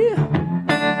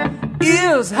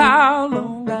is how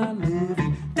long I live.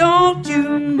 Don't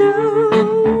you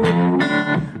know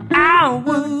I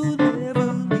would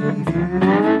never leave you.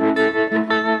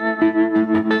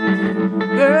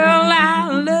 Girl, I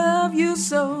love you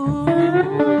so.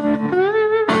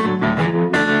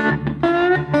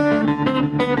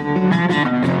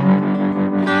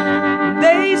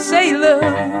 They say love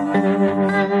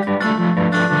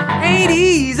ain't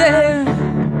easy. It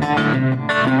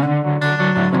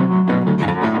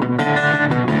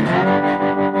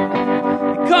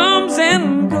comes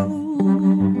and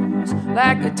goes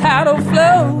like a tidal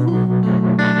flow.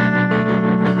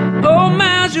 Oh,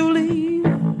 my Julie,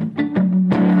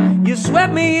 you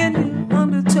swept me in your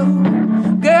undertow.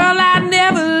 Girl, I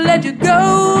never let you go.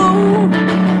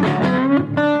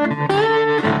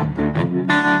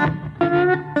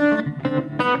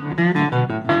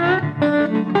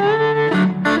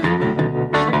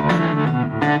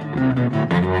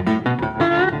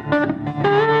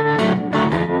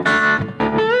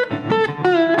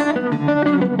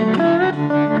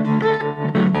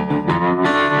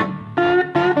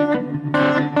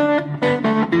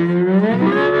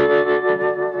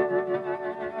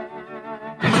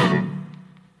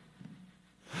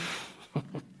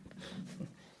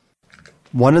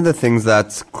 One of the things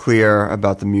that's clear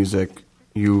about the music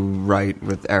you write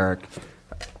with Eric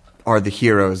are the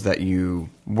heroes that you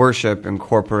worship,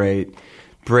 incorporate,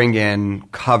 bring in,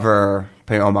 cover,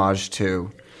 pay homage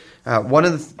to. One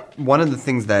of the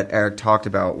things that Eric talked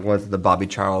about was the Bobby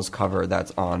Charles cover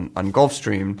that's on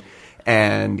Gulfstream,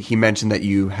 and he mentioned that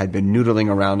you had been noodling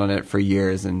around on it for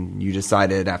years, and you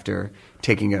decided after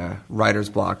taking a writer's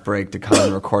block break to come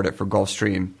and record it for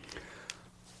Gulfstream.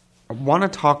 I want to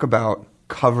talk about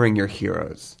covering your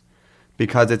heroes,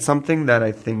 because it's something that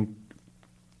I think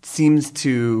seems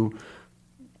to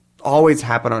always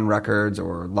happen on records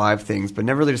or live things, but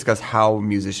never really discuss how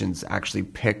musicians actually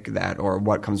pick that or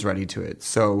what comes ready to it.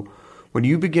 So when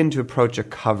you begin to approach a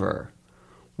cover,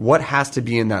 what has to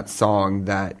be in that song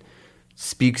that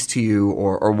speaks to you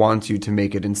or wants you to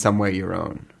make it in some way your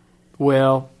own?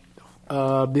 Well,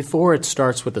 before it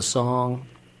starts with the song,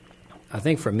 I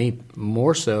think for me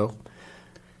more so,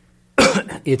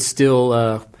 it's still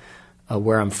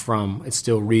where I'm from. It's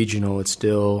still regional. It's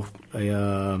still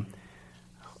I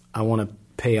want to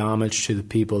pay homage to the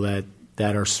people that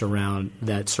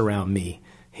surround me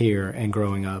here and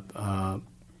growing up.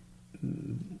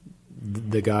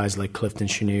 The guys like Clifton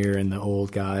Chenier and the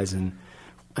old guys, and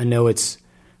I know it's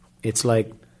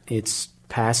like it's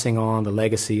passing on the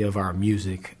legacy of our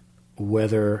music,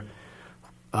 whether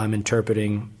I'm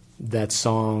interpreting that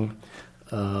song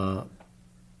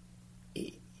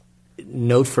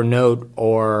note for note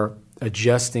or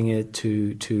adjusting it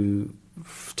to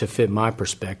fit my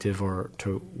perspective or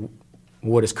to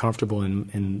what is comfortable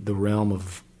in the realm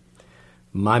of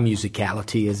my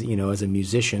musicality as a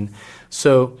musician.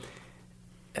 So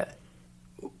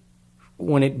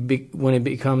when it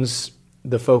becomes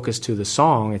the focus to the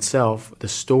song itself, the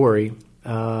story,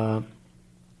 I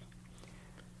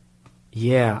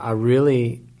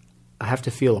have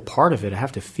to feel a part of it. I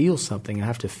have to feel something. I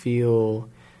have to feel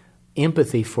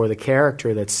empathy for the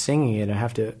character that's singing it. I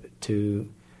have to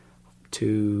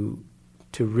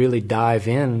really dive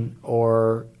in,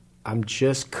 or I'm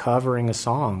just covering a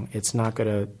song. It's not going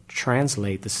to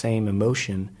translate the same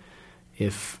emotion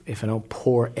if I don't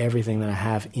pour everything that I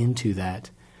have into that.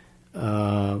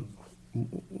 when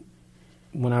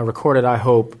I recorded I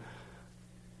Hope,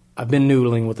 I've been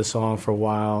noodling with the song for a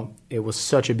while. It was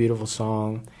such a beautiful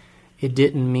song. It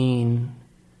didn't mean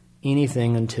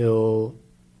anything until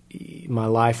my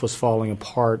life was falling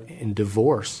apart in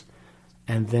divorce.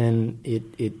 And then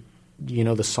it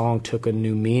the song took a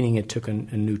new meaning. It took a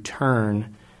new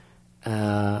turn.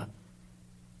 And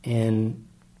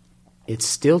it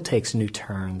still takes new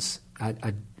turns.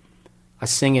 I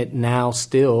sing it now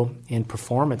still in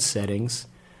performance settings,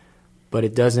 but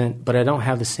it doesn't. But I don't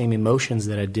have the same emotions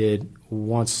that I did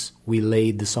once we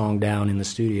laid the song down in the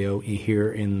studio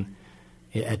here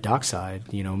at Dockside.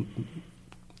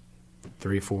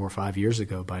 3, 4, or 5 years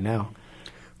ago by now.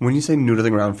 When you say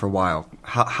noodling around for a while,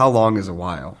 how long is a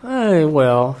while?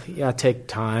 I take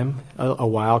time. A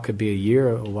while could be a year.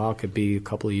 A while could be a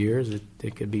couple of years.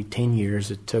 It could be 10 years.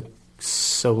 It took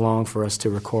so long for us to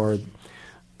record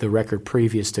the record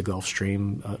previous to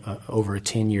Gulfstream, over a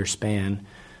 10-year span,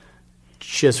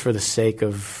 just for the sake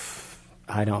of,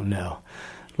 I don't know.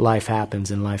 Life happens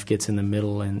and life gets in the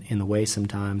middle and in the way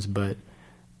sometimes, but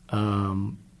I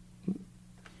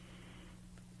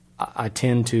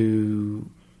tend to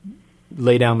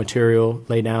record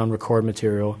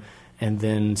material, and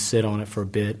then sit on it for a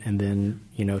bit, and then,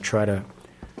 try to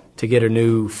get a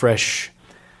new, fresh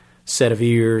set of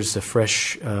ears, a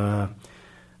fresh,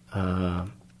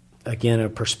 again, a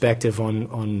perspective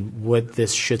on what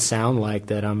this should sound like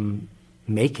that I'm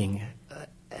making.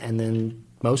 And then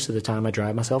most of the time I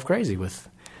drive myself crazy with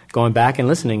going back and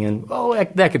listening, and,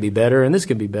 that could be better, and this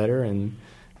could be better, and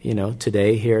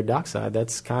today here at Dockside,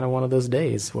 that's kind of one of those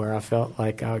days where I felt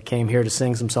like I came here to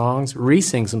sing some songs,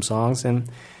 re-sing some songs, and,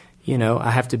 I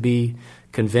have to be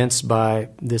convinced by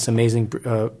this amazing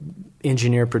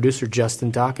engineer, producer,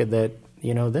 Justin Dockett, that,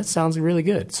 that sounds really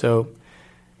good. So,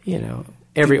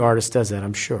 every artist does that,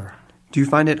 I'm sure. Do you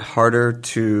find it harder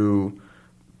to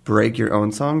break your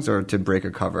own songs or to break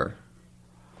a cover?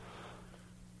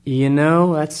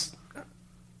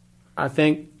 I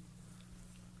think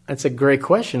that's a great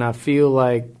question. I feel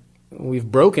like we've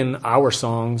broken our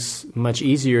songs much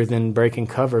easier than breaking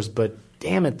covers, but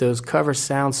damn it, those covers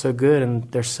sound so good, and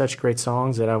they're such great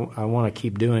songs that I want to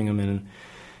keep doing them and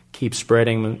keep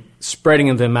spreading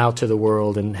them out to the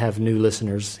world and have new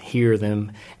listeners hear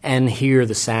them and hear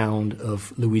the sound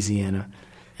of Louisiana,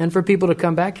 and for people to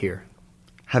come back here.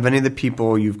 Have any of the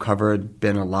people you've covered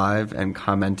been alive and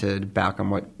commented back on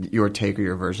what your take or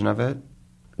your version of it?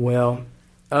 Well,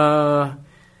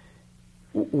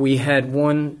 we had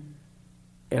one,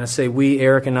 and I say we,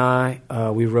 Eric and I,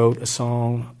 we wrote a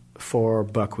song for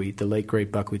Buckwheat, the late,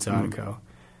 great Buckwheat Zydeco.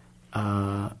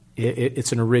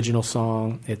 It's an original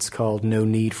song. It's called No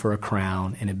Need for a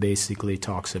Crown, and it basically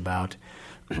talks about,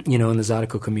 in the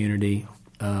Zydeco community,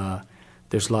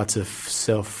 there's lots of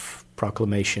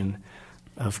self-proclamation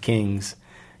of kings,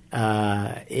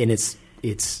 and it's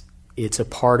a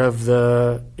part of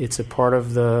the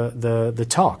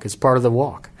talk. It's part of the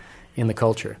walk in the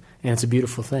culture, and it's a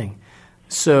beautiful thing.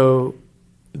 So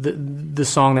the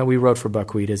song that we wrote for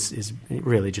Buckwheat is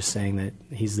really just saying that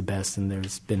he's the best and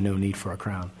there's been no need for a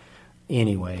crown.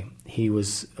 Anyway, he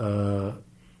was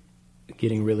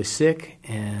getting really sick,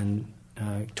 and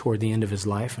toward the end of his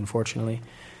life, unfortunately,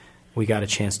 we got a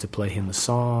chance to play him the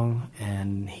song,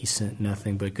 and he sent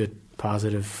nothing but good,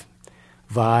 positive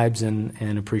vibes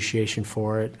and appreciation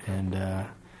for it. And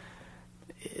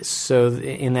so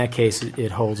in that case,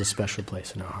 it holds a special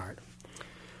place in our heart.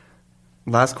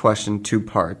 Last question, 2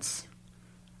 parts.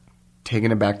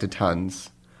 Taking it back to Tons.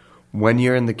 When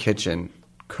you're in the kitchen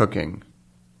cooking,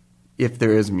 if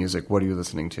there is music, what are you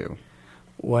listening to?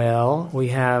 Well, we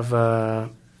have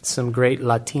some great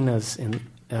Latinas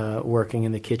working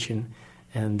in the kitchen,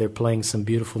 and they're playing some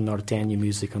beautiful norteño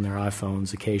music on their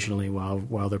iPhones occasionally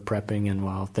while they're prepping and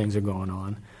while things are going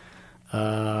on.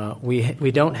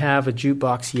 We don't have a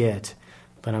jukebox yet,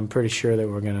 but I'm pretty sure that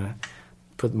we're going to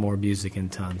put more music in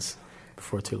Tons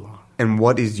before too long. And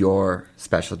what is your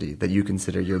specialty that you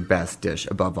consider your best dish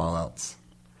above all else?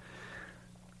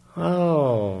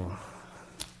 Oh,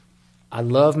 I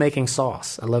love making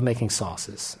sauce. I love making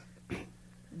sauces.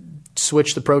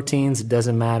 Switch the proteins, it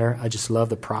doesn't matter. I just love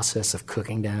the process of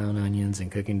cooking down onions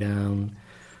and cooking down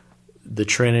the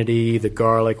Trinity, the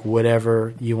garlic,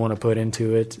 whatever you want to put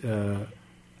into it.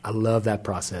 I love that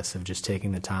process of just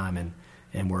taking the time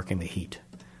and working the heat.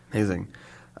 Amazing.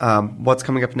 What's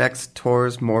coming up next?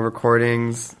 Tours, more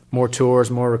recordings? More tours,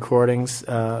 more recordings.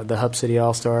 The Hub City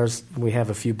All-Stars, we have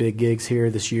a few big gigs here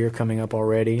this year coming up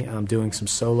already. I'm doing some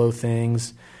solo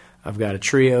things. I've got a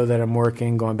trio that I'm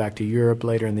working, going back to Europe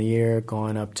later in the year,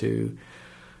 going up to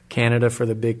Canada for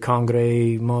the big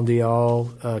Congrès Mondial,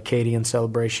 Acadian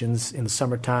celebrations in the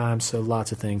summertime. So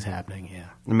lots of things happening, yeah.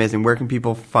 Amazing. Where can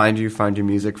people find you, find your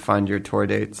music, find your tour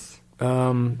dates?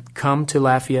 Come to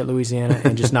Lafayette, Louisiana,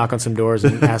 and just knock on some doors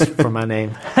and ask for my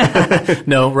name.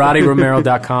 No,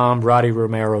 RoddyRomero.com,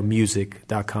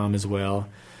 RoddyRomeromusic.com as well.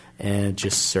 And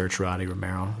just search Roddy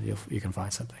Romero. You can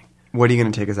find something. What are you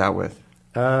going to take us out with?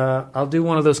 I'll do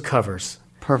one of those covers.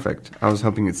 Perfect. I was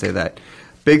hoping you'd say that.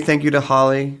 Big thank you to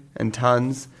Holly and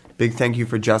Tons. Big thank you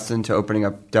for Justin to opening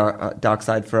up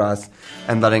Dockside for us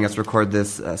and letting us record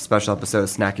this special episode of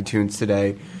Snacky Tunes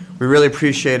today. We really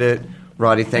appreciate it.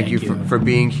 Roddy, thank you for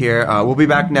being here. We'll be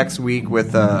back next week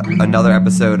with another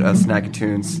episode of Snacky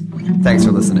Tunes. Thanks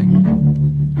for listening.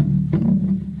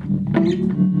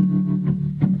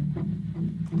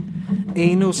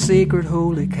 Ain't no sacred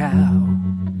holy cow,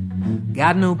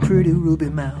 got no pretty ruby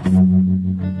mouth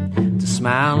to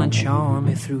smile and charm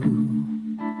me through.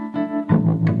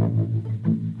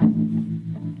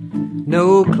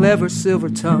 No clever silver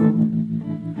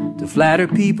tongue to flatter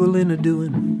people into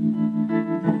doing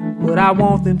what I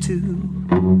want them to.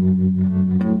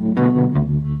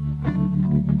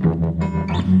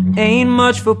 Ain't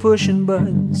much for pushing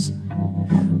buttons,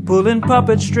 pulling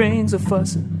puppet strings or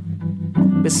fussing,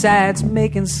 besides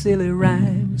making silly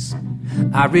rhymes.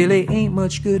 I really ain't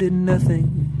much good at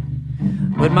nothing,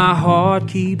 but my heart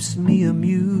keeps me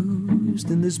amused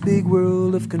in this big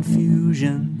world of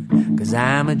confusion, 'cause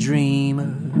I'm a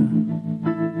dreamer.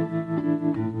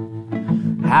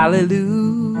 Hallelujah,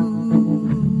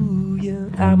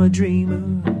 I'm a dreamer.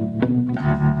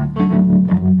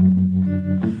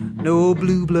 No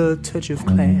blue blood touch of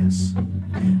class,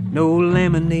 no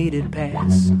laminated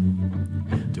pass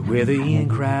to where the in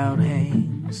crowd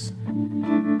hangs.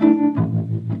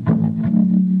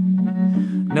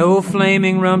 No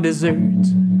flaming rum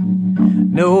desserts,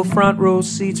 no front row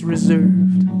seats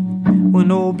reserved when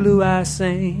old Blue Eye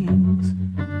sings.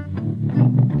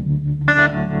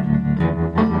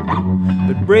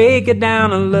 But break it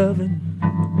down, a lovin',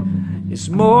 it's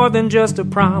more than just a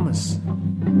promise.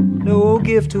 No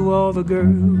gift to all the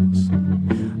girls,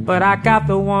 but I got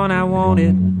the one I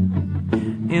wanted,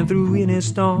 and through any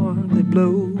storm that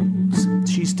blows,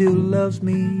 she still loves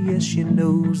me, yes, she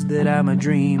knows that I'm a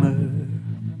dreamer.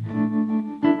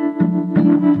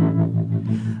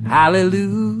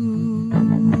 Hallelujah,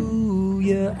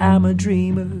 I'm a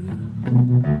dreamer.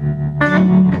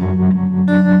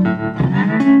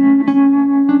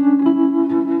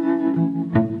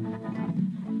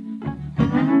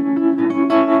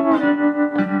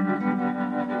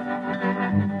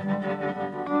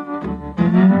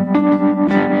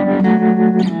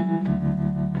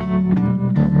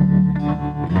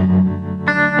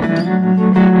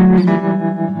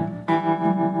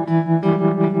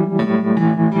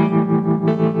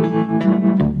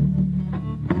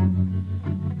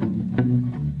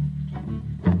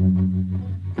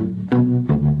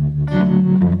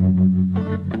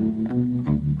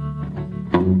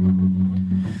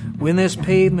 When there's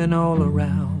pavement all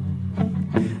around,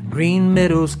 green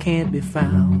meadows can't be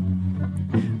found,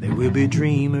 there will be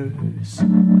dreamers.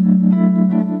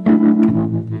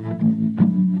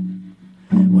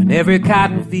 When every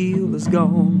cotton field is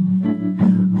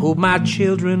gone, hope my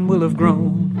children will have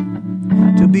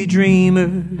grown to be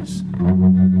dreamers.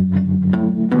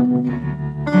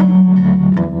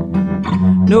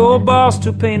 No boss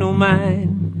to pay no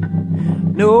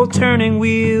mind, no turning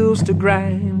wheels to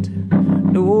grind,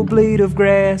 no blade of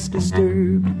grass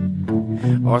disturbed,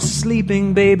 or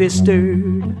sleeping baby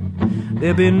stirred.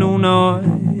 There'll be no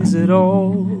noise at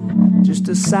all, just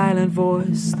a silent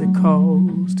voice that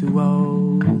calls to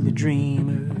all the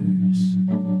dreamers.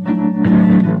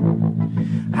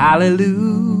 Hallelujah,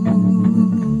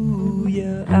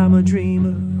 I'm a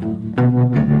dreamer,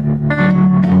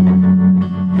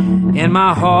 and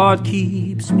my heart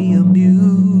keeps me amused.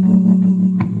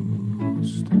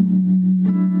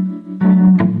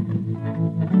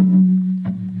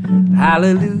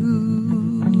 Hallelujah,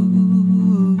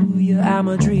 I'm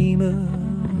a dreamer.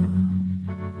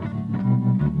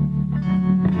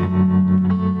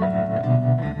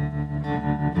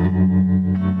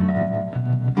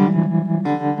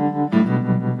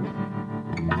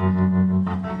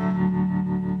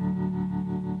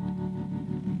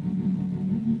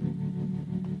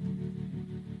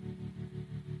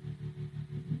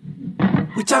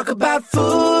 We talk about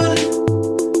food,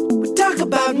 we talk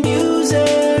about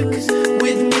music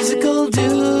with musical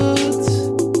dudes.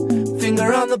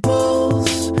 Finger on the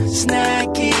pulse,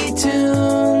 snacky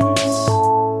tunes.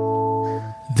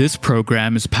 This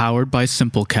program is powered by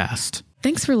Simplecast.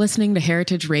 Thanks for listening to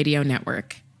Heritage Radio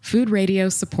Network, food radio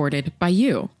supported by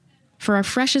you. For our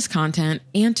freshest content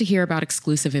and to hear about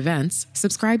exclusive events,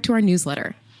 subscribe to our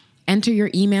newsletter. Enter your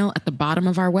email at the bottom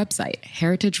of our website,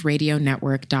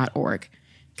 heritageradionetwork.org.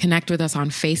 Connect with us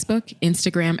on Facebook,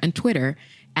 Instagram, and Twitter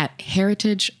at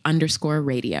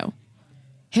heritage_radio.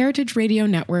 Heritage Radio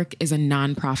Network is a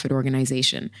nonprofit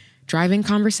organization driving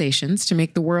conversations to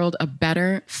make the world a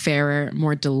better, fairer,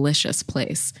 more delicious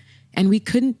place. And we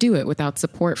couldn't do it without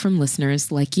support from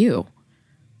listeners like you.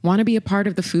 Want to be a part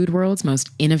of the food world's most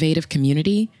innovative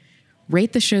community?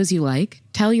 Rate the shows you like,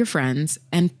 tell your friends,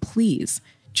 and please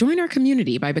join our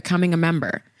community by becoming a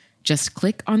member. Just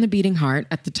click on the beating heart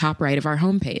at the top right of our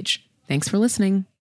homepage. Thanks for listening.